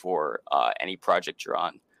tone for any project you're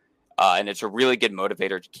on. And it's a really good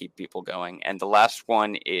motivator to keep people going. And the last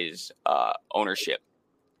one is ownership.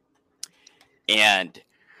 And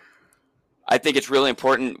I think it's really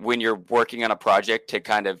important when you're working on a project to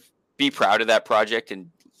kind of be proud of that project and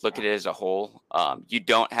look at it as a whole. You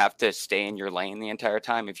don't have to stay in your lane the entire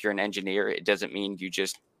time. If you're an engineer, it doesn't mean you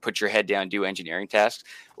just put your head down and do engineering tasks.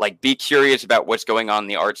 Like, be curious about what's going on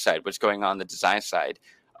the art side, what's going on the design side.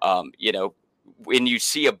 When you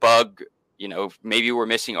see a bug, maybe we're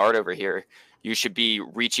missing art over here, you should be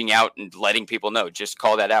reaching out and letting people know. Just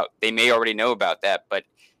call that out. They may already know about that, but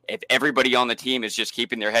if everybody on the team is just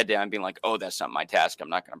keeping their head down and being like, oh, that's not my task, I'm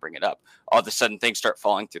not going to bring it up, all of a sudden things start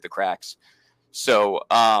falling through the cracks. So,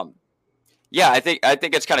 I think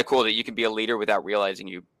it's kind of cool that you can be a leader without realizing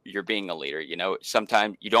you're being a leader.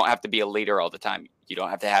 Sometimes you don't have to be a leader all the time. You don't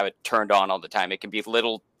have to have it turned on all the time. It can be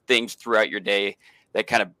little things throughout your day that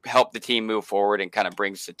kind of help the team move forward and kind of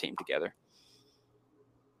brings the team together.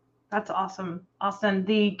 That's awesome, Austin.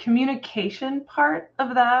 The communication part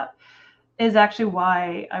of that is actually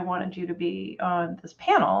why I wanted you to be on this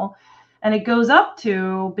panel. And it goes up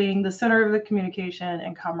to being the center of the communication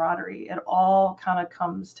and camaraderie. It all kind of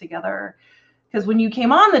comes together. Because when you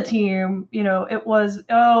came on the team, it was,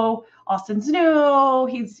 oh, Austin's new.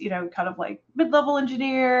 He's, kind of like mid-level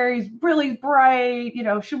engineer. He's really bright.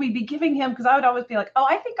 Should we be giving him? Because I would always be like, oh,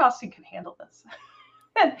 I think Austin can handle this.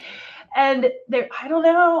 and I don't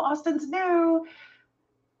know, Austin's new.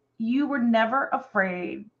 You were never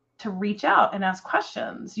afraid to reach out and ask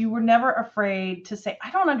questions. You were never afraid to say,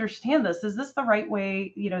 I don't understand this. Is this the right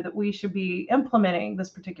way, that we should be implementing this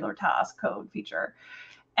particular task code feature?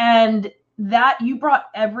 And that you brought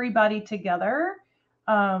everybody together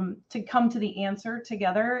to come to the answer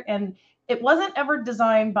together. And it wasn't ever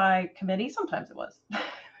designed by committee. Sometimes it was,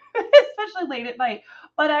 especially late at night.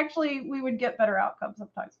 But actually, we would get better outcomes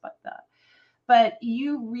sometimes like that. But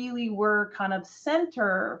you really were kind of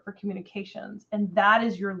center for communications, and that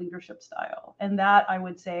is your leadership style. And that, I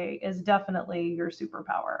would say, is definitely your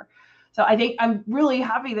superpower. So I think I'm really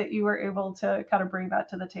happy that you were able to kind of bring that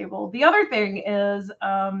to the table. The other thing is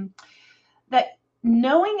that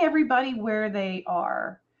knowing everybody where they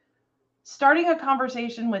are, starting a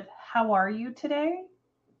conversation with, how are you today?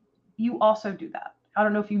 You also do that. I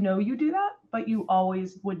don't know if you do that, but you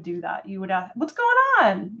always would do that. You would ask, what's going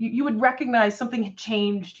on? You would recognize something had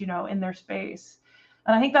changed, in their space.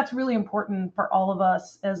 And I think that's really important for all of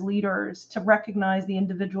us as leaders to recognize the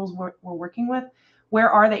individuals we're working with. Where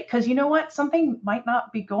are they? Because you know what? Something might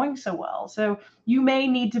not be going so well. So you may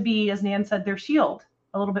need to be, as Nan said, their shield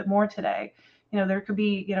a little bit more today. There could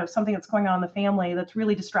be, something that's going on in the family that's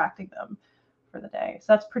really distracting them for the day. So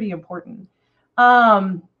that's pretty important.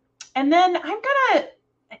 And then I'm going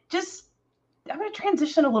to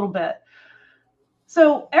transition a little bit.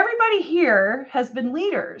 So everybody here has been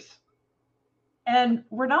leaders, and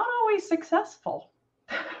we're not always successful.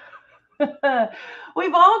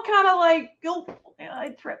 We've all kind of like, oh, I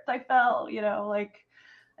tripped, I fell, like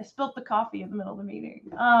I spilled the coffee in the middle of the meeting.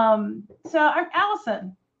 So I'm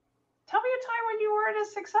Allison. Tell me a time when you weren't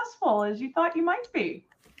as successful as you thought you might be.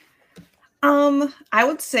 I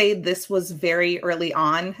would say this was very early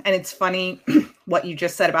on, and it's funny what you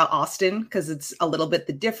just said about Austin, because it's a little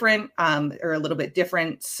bit different.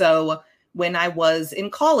 So when I was in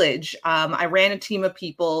college, I ran a team of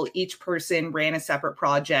people. Each person ran a separate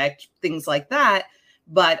project, things like that.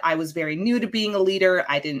 But I was very new to being a leader.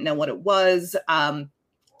 I didn't know what it was.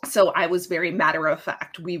 So I was very matter of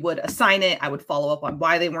fact. We would assign it. I would follow up on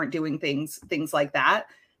why they weren't doing things like that.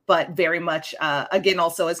 But very much, again,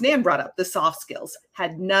 also, as Nan brought up, the soft skills,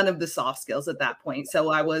 had none of the soft skills at that point. So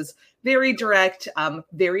I was very direct,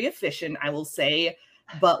 very efficient, I will say.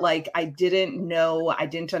 But like, I didn't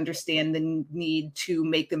understand the need to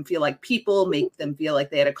make them feel like people, make them feel like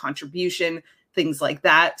they had a contribution, things like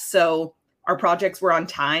that. So our projects were on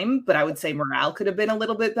time, but I would say morale could have been a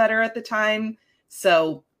little bit better at the time.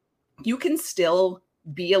 So you can still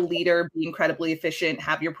be a leader, be incredibly efficient,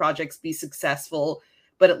 have your projects be successful.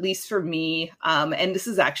 But at least for me, and this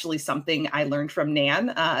is actually something I learned from Nan.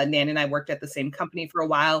 Nan and I worked at the same company for a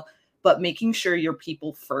while, but making sure you're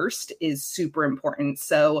people first is super important.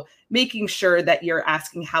 So making sure that you're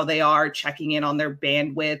asking how they are, checking in on their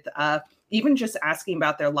bandwidth, even just asking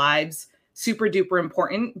about their lives, super duper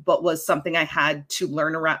important, but was something I had to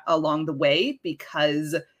learn along the way,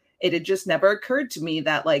 because it had just never occurred to me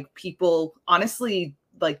that like people honestly,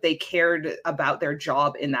 like they cared about their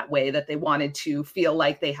job in that way, that they wanted to feel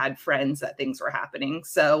like they had friends, that things were happening.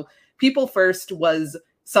 So people first was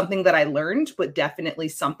something that I learned, but definitely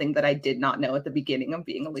something that I did not know at the beginning of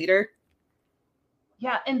being a leader.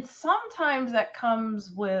 Yeah. And sometimes that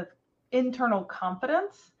comes with internal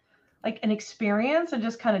confidence, like an experience and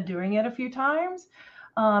just kind of doing it a few times,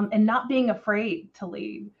 and not being afraid to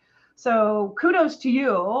lead. So kudos to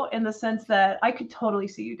you in the sense that I could totally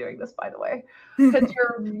see you doing this, by the way, because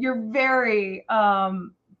you're very,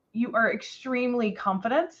 you are extremely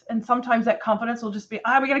confident. And sometimes that confidence will just be,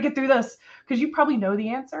 we got to get through this, because you probably know the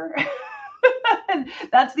answer. And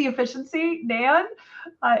that's the efficiency. Nan,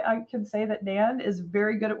 I can say that Nan is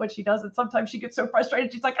very good at what she does. And sometimes she gets so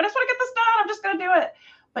frustrated. She's like, I just want to get this done. I'm just going to do it.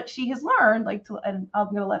 But she has learned, and I'm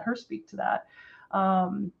going to let her speak to that.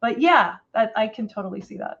 But yeah, I can totally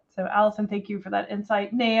see that. So Allison, thank you for that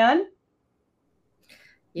insight. Nan?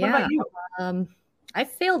 Yeah, what about you? I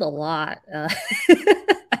failed a lot.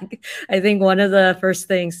 I think one of the first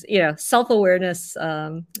things, self-awareness,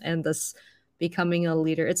 and this becoming a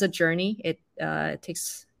leader, it's a journey. It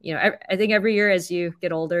takes, I think every year as you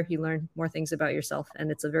get older, you learn more things about yourself,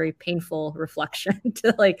 and it's a very painful reflection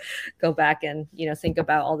to like go back and, think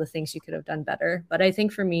about all the things you could have done better. But I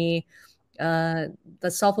think for me, the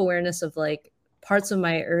self-awareness of like, parts of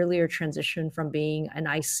my earlier transition from being an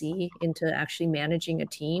IC into actually managing a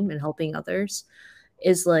team and helping others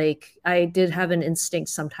is like, I did have an instinct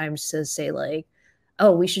sometimes to say like,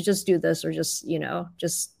 oh, we should just do this, or just,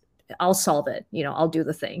 just I'll solve it, I'll do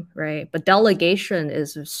the thing. Right. But delegation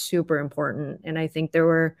is super important. And I think there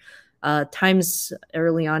were times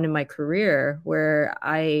early on in my career where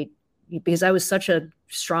because I was such a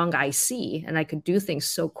strong IC and I could do things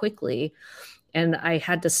so quickly, and I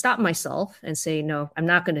had to stop myself and say, no, I'm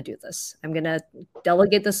not going to do this. I'm going to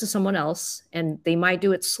delegate this to someone else, and they might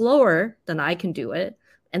do it slower than I can do it.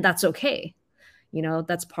 And that's okay.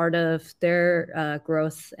 That's part of their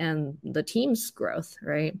growth and the team's growth.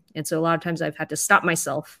 Right. And so a lot of times I've had to stop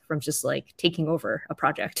myself from just like taking over a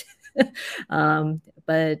project.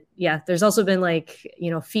 But yeah, there's also been like,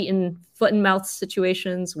 foot and mouth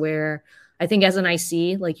situations where I think as an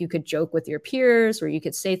IC, like you could joke with your peers or you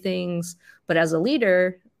could say things, but as a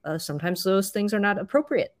leader, sometimes those things are not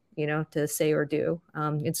appropriate, to say or do.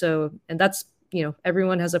 And that's,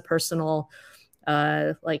 everyone has a personal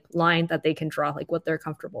like line that they can draw, like what they're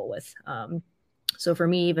comfortable with. So for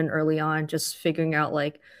me, even early on, just figuring out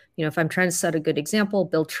like, if I'm trying to set a good example,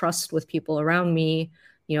 build trust with people around me,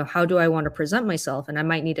 how do I want to present myself? And I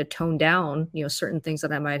might need to tone down, certain things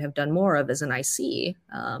that I might have done more of as an IC.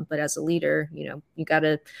 But as a leader, you got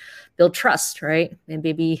to build trust, right? And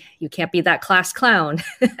maybe you can't be that class clown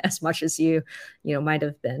as much as you might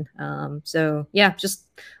have been. So yeah, just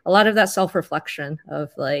a lot of that self-reflection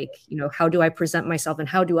of like, how do I present myself and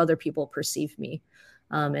how do other people perceive me?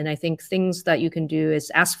 And I think things that you can do is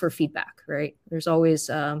ask for feedback, right? There's always,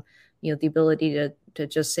 the ability to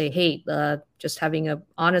just say, hey, just having an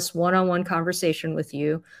honest one-on-one conversation with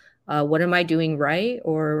you. What am I doing right?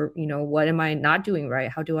 Or, what am I not doing right?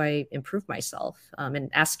 How do I improve myself? And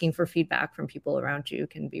asking for feedback from people around you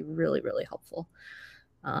can be really, really helpful.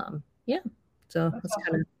 Yeah. So that's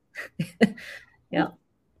kind of, yeah.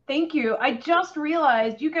 Thank you. I just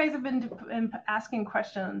realized you guys have been asking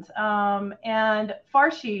questions. And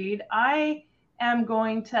Farshid, I am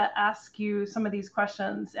going to ask you some of these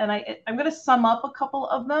questions, and I'm going to sum up a couple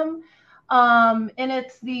of them. And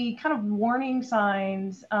it's the kind of warning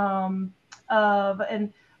signs oh,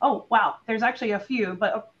 wow, there's actually a few,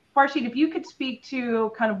 but Farshid, if you could speak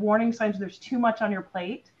to kind of warning signs, there's too much on your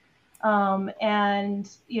plate. And,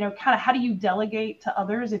 kind of how do you delegate to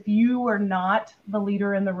others if you are not the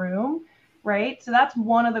leader in the room, right? So that's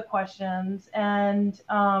one of the questions. And,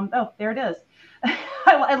 oh, there it is.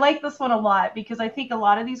 I like this one a lot because I think a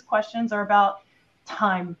lot of these questions are about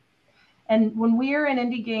time. And when we're in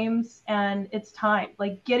indie games and it's time,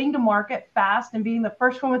 like getting to market fast and being the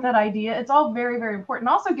first one with that idea, it's all very, very important.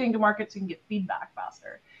 Also getting to market so you can get feedback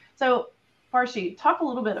faster. So Farshid, talk a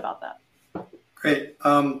little bit about that. Great.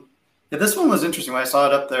 Yeah, this one was interesting. When I saw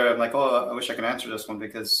it up there, I'm like, oh, I wish I could answer this one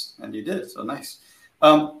and you did. So nice.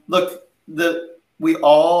 Look, we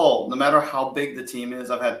all, no matter how big the team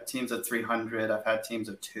is, I've had teams of 300, I've had teams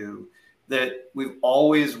of 2, that we've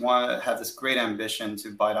always want to have this great ambition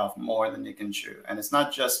to bite off more than you can chew. And it's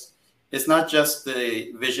not just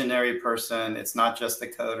the visionary person. It's not just the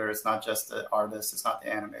coder. It's not just the artist. It's not the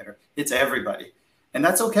animator. It's everybody. And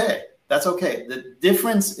that's okay. That's okay. The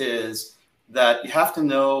difference is that you have to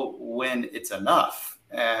know when it's enough.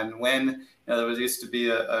 And when, there used to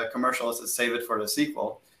be a commercial that says, save it for the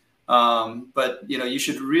sequel. But, you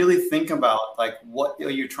should really think about like, what are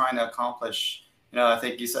you trying to accomplish? I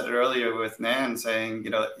think you said it earlier with Nan saying,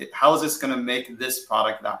 how is this going to make this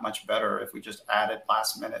product that much better if we just add it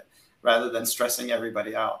last minute rather than stressing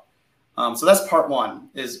everybody out? So that's part one,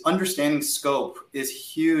 is understanding scope is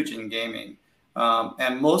huge in gaming.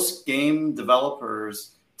 And most game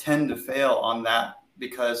developers tend to fail on that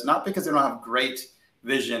not because they don't have great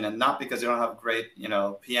vision and not because they don't have great,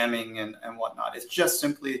 PMing and whatnot. It's just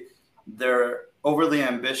simply they're overly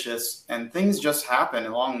ambitious and things just happen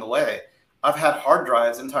along the way. I've had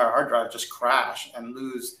entire hard drive just crash and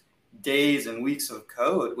lose days and weeks of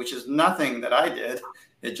code, which is nothing that I did.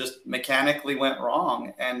 It just mechanically went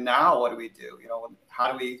wrong. And now what do we do?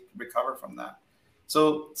 How do we recover from that?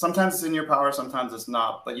 So sometimes it's in your power, sometimes it's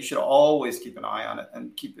not, but you should always keep an eye on it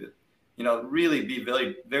and keep it, really be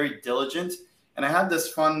very, very diligent. And I have this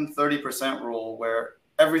fun 30% rule where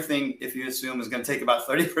everything, if you assume is going to take about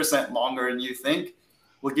 30% longer than you think,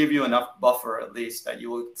 will give you enough buffer at least that you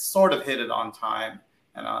will sort of hit it on time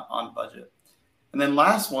and on budget. And then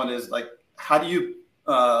last one is like, how do you,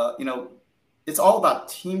 it's all about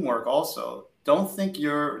teamwork also. Don't think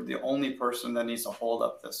you're the only person that needs to hold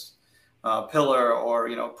up this pillar or,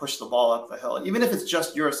 push the ball up the hill. Even if it's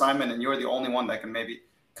just your assignment and you're the only one that can maybe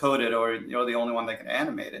code it or you're the only one that can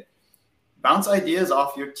animate it. bounce ideas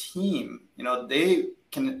off your team. They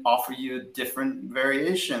can offer you different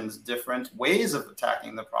variations, different ways of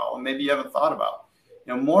attacking the problem maybe you haven't thought about.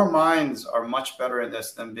 More minds are much better at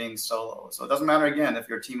this than being solo. So it doesn't matter, again, if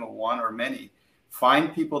you're a team of one or many.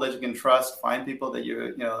 Find people that you can trust, find people that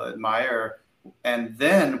you admire, and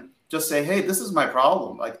then just say, hey, this is my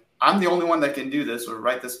problem. Like, I'm the only one that can do this or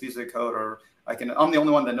write this piece of code, or I'm the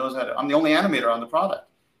only one that knows how to, I'm the only animator on the product.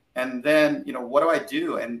 And then, what do I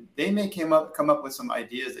do? And they may come up with some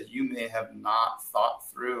ideas that you may have not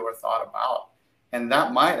thought through or thought about. And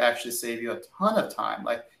that might actually save you a ton of time.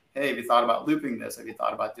 Like, hey, have you thought about looping this? Have you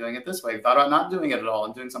thought about doing it this way? Have you thought about not doing it at all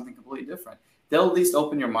and doing something completely different? They'll at least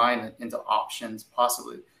open your mind into options,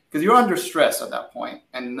 possibly, because you're under stress at that point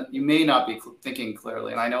and you may not be thinking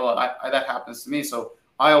clearly. And I know that happens to me. So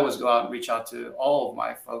I always go out and reach out to all of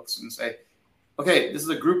my folks and say, okay, this is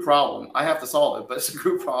a group problem. I have to solve it, but it's a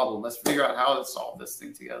group problem. Let's figure out how to solve this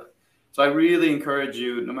thing together. So I really encourage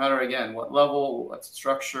you, no matter, again, what level, what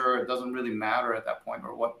structure, it doesn't really matter at that point,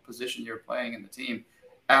 or what position you're playing in the team.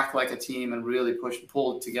 Act like a team and really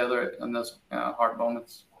pull it together in those hard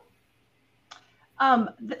moments.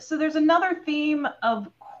 So there's another theme of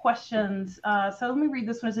questions. So let me read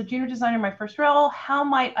this one. As a junior designer in my first role, how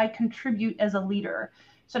might I contribute as a leader?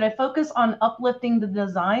 Should I focus on uplifting the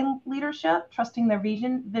design leadership, trusting their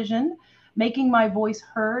vision, making my voice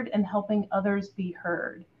heard, and helping others be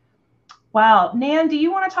heard? Wow. Nan, do you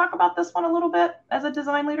want to talk about this one a little bit as a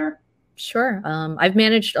design leader? Sure. I've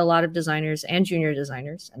managed a lot of designers and junior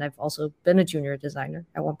designers, and I've also been a junior designer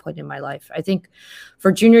at one point in my life. I think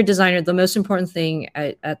for junior designer, the most important thing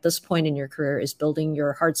at this point in your career is building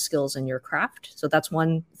your hard skills in your craft. So that's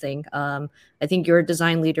one thing. I think your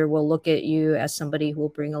design leader will look at you as somebody who will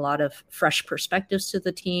bring a lot of fresh perspectives to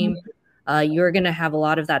the team. You're going to have a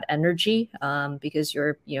lot of that energy because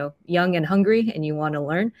you're young and hungry and you want to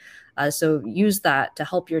learn. So use that to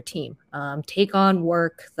help your team. Take on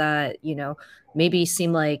work that maybe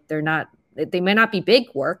seem like they may not be big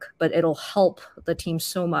work, but it'll help the team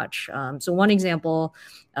so much. So one example,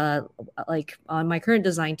 like on my current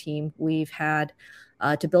design team, we've had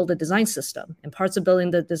to build a design system, and parts of building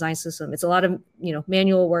the design system, it's a lot of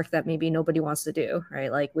manual work that maybe nobody wants to do,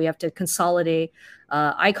 right? Like we have to consolidate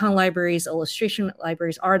icon libraries, illustration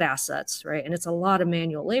libraries, art assets, right? And it's a lot of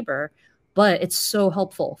manual labor, but it's so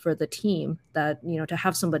helpful for the team that to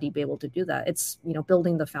have somebody be able to do that. It's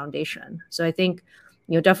building the foundation. So I think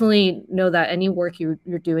definitely know that any work you're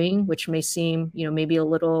doing, which may seem maybe a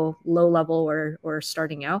little low level or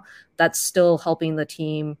starting out, that's still helping the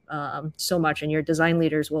team so much, and your design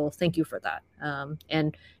leaders will thank you for that.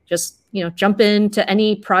 And just jump into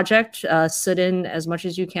any project, sit in as much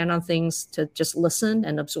as you can on things to just listen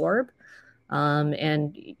and absorb.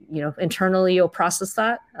 And internally you'll process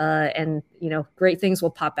that, and great things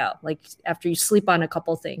will pop out. Like after you sleep on a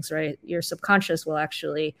couple things, right? Your subconscious will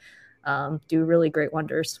actually do really great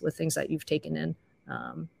wonders with things that you've taken in.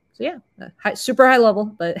 So yeah, super high level,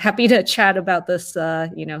 but happy to chat about this,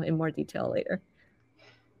 in more detail later.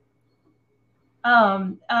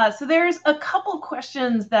 So there's a couple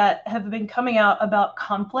questions that have been coming out about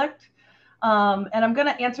conflict. And I'm going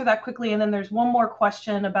to answer that quickly. And then there's one more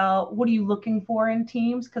question about what are you looking for in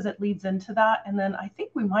teams, because it leads into that. And then I think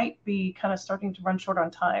we might be kind of starting to run short on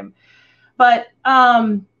time. But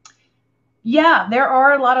yeah, there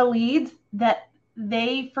are a lot of leads that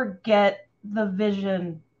they forget the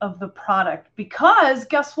vision of the product, because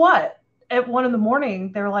guess what? At 1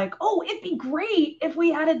 a.m, they're like, oh, it'd be great if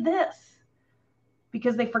we added this,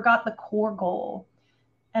 because they forgot the core goal.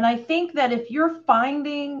 And I think that if you're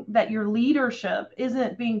finding that your leadership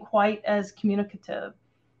isn't being quite as communicative,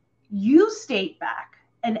 you state back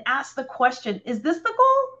and ask the question, is this the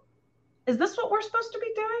goal? Is this what we're supposed to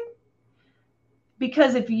be doing?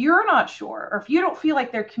 Because if you're not sure, or if you don't feel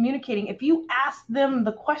like they're communicating, if you ask them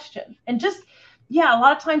the question and just, a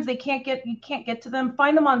lot of times you can't get to them,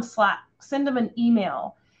 find them on Slack, send them an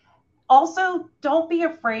email. Also, don't be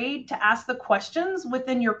afraid to ask the questions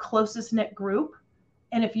within your closest knit group.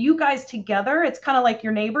 And if you guys together, it's kind of like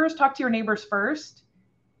your neighbors, talk to your neighbors first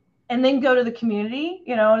and then go to the community,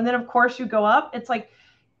 and then of course you go up. It's like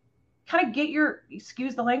kind of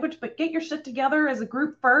excuse the language, but get your shit together as a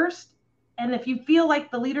group first. And if you feel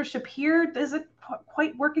like the leadership here isn't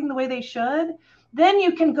quite working the way they should, then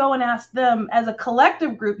you can go and ask them as a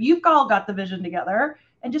collective group. You've all got the vision together,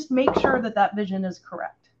 and just make sure that that vision is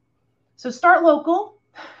correct. So start local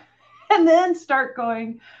and then start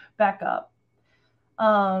going back up.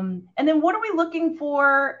 And then what are we looking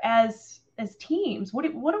for as teams? What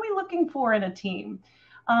are we looking for in a team?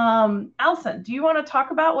 Allison, do you want to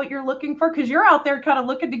talk about what you're looking for? Because you're out there kind of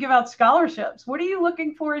looking to give out scholarships. What are you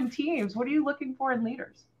looking for in teams? What are you looking for in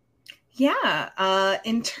leaders? Yeah,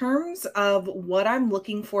 in terms of what I'm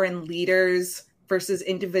looking for in leaders versus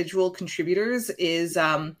individual contributors is,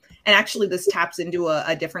 and actually this taps into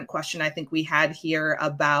a different question I think we had here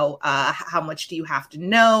about how much do you have to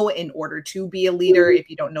know in order to be a leader if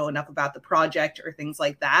you don't know enough about the project or things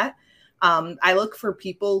like that. I look for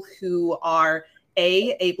people who are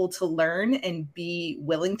able to learn and be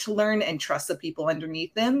willing to learn and trust the people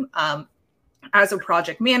underneath them. As a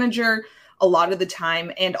project manager, a lot of the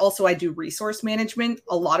time, and also I do resource management,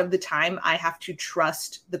 a lot of the time I have to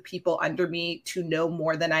trust the people under me to know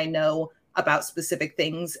more than I know about specific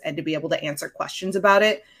things and to be able to answer questions about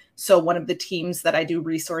it. So one of the teams that I do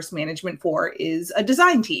resource management for is a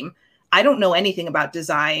design team. I don't know anything about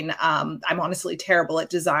design. I'm honestly terrible at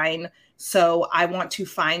design. So I want to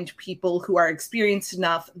find people who are experienced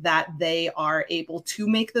enough that they are able to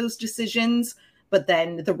make those decisions. But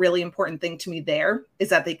then the really important thing to me there is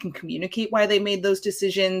that they can communicate why they made those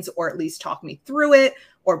decisions, or at least talk me through it,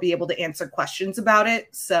 or be able to answer questions about it.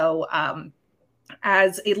 So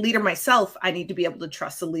as a leader myself, I need to be able to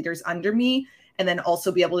trust the leaders under me, and then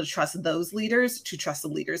also be able to trust those leaders to trust the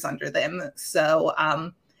leaders under them. So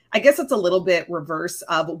I guess it's a little bit reverse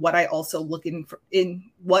of what I also look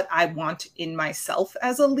in what I want in myself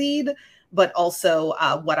as a lead, but also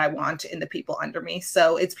what I want in the people under me.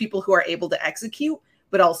 So it's people who are able to execute,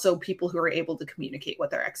 but also people who are able to communicate what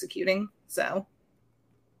they're executing. So.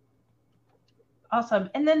 Awesome.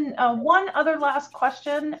 And then one other last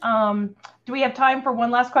question. Do we have time for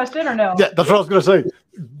one last question or no? Yeah, that's what I was going to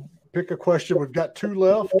say. Pick a question. We've got 2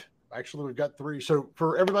 left. Actually, we've got 3. So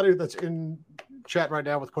for everybody that's in chat right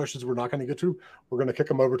now with questions we're not going to get to, we're going to kick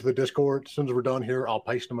them over to the Discord. As soon as we're done here, I'll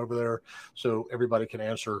paste them over there so everybody can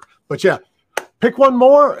answer. But yeah, pick one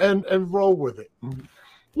more and roll with it.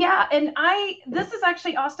 Yeah, and this is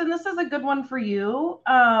actually, Austin, this is a good one for you.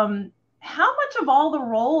 How much of all the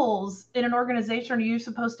roles in an organization are you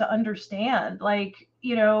supposed to understand? Like,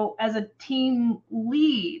 you know, as a team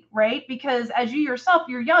lead, right? Because as you yourself,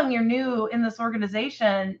 you're young, you're new in this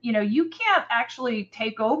organization, you know, you can't actually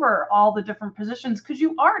take over all the different positions because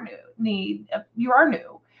you are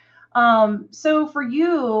new. So for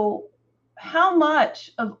you, how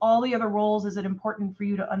much of all the other roles is it important for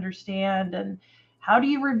you to understand, and how do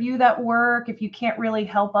you review that work if you can't really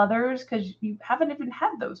help others because you haven't even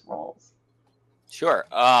had those roles? Sure.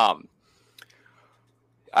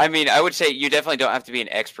 I mean, I would say you definitely don't have to be an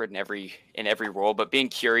expert in every role, but being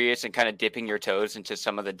curious and kind of dipping your toes into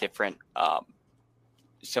some of the different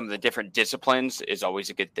disciplines is always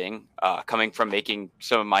a good thing. Coming from making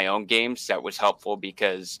some of my own games, that was helpful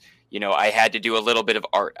because, you know, I had to do a little bit of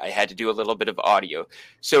art. I had to do a little bit of audio.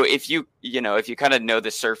 So if you kind of know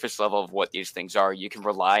the surface level of what these things are, you can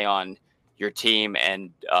rely on your team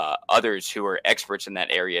and others who are experts in that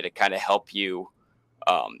area to kind of help you.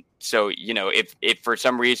 So, you know, if for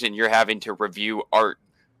some reason you're having to review art,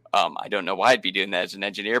 I don't know why I'd be doing that as an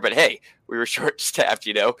engineer, but hey, we were short-staffed,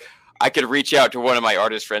 you know. I could reach out to one of my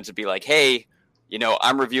artist friends and be like, hey, you know,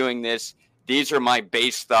 I'm reviewing this. These are my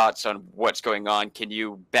base thoughts on what's going on. Can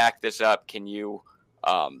you back this up? Can you,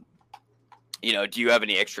 you know, do you have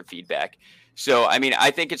any extra feedback? So, I mean,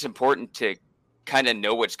 I think it's important to kind of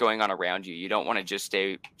know what's going on around you. You don't want to just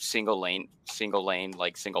stay single lane,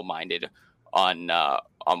 like single-minded on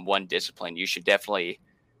one discipline. You should definitely,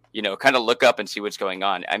 you know, kind of look up and see what's going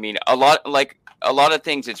on. I mean, a lot of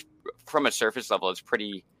things, it's from a surface level, it's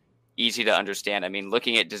pretty easy to understand. I mean,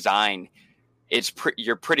 looking at design,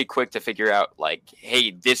 you're pretty quick to figure out like,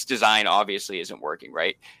 hey, this design obviously isn't working,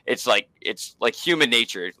 right? It's like human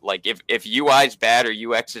nature. Like if UI is bad or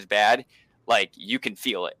UX is bad, like you can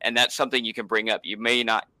feel it, and that's something you can bring up. You may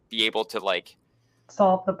not be able to like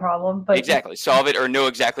solve the problem, but exactly solve it or know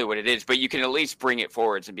exactly what it is, but you can at least bring it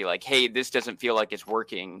forwards and be like, hey, this doesn't feel like it's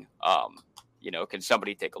working. You know, can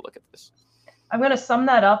somebody take a look at this? I'm going to sum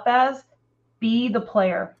that up as be the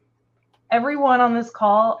player. Everyone on this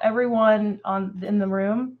call, everyone in the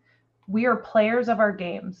room, we are players of our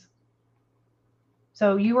games.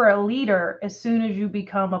 So you are a leader as soon as you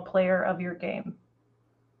become a player of your game.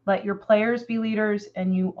 Let your players be leaders,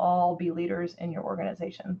 and you all be leaders in your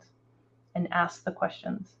organizations, and ask the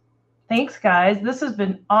questions. Thanks, guys. This has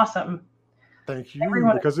been awesome. Thank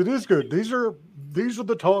you, because it is good. These are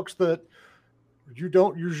the talks that you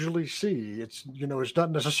don't usually see. It's, you know, it's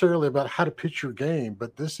not necessarily about how to pitch your game,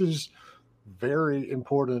 but this is very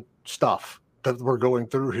important stuff that we're going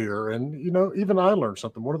through here. And, you know, even I learned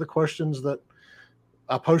something. One of the questions that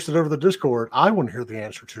posted over the Discord, I want to hear the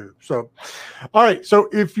answer to. So, all right. So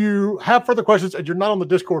if you have further questions and you're not on the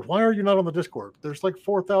Discord, why are you not on the Discord? There's like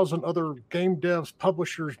 4,000 other game devs,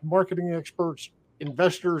 publishers, marketing experts,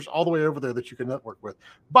 investors, all the way over there that you can network with.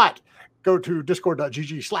 But go to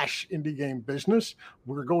discord.gg/indiegamebusiness.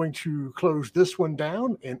 We're going to close this one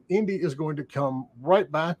down, and Indy is going to come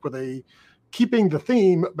right back with keeping the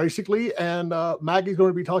theme, basically. And Maggie's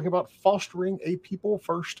going to be talking about fostering a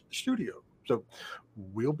people-first studio. So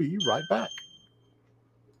we'll be right back.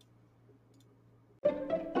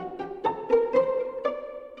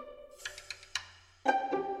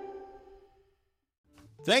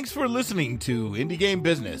 Thanks for listening to Indie Game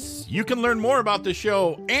Business. You can learn more about the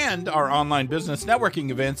show and our online business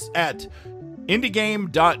networking events at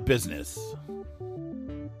indiegame.business.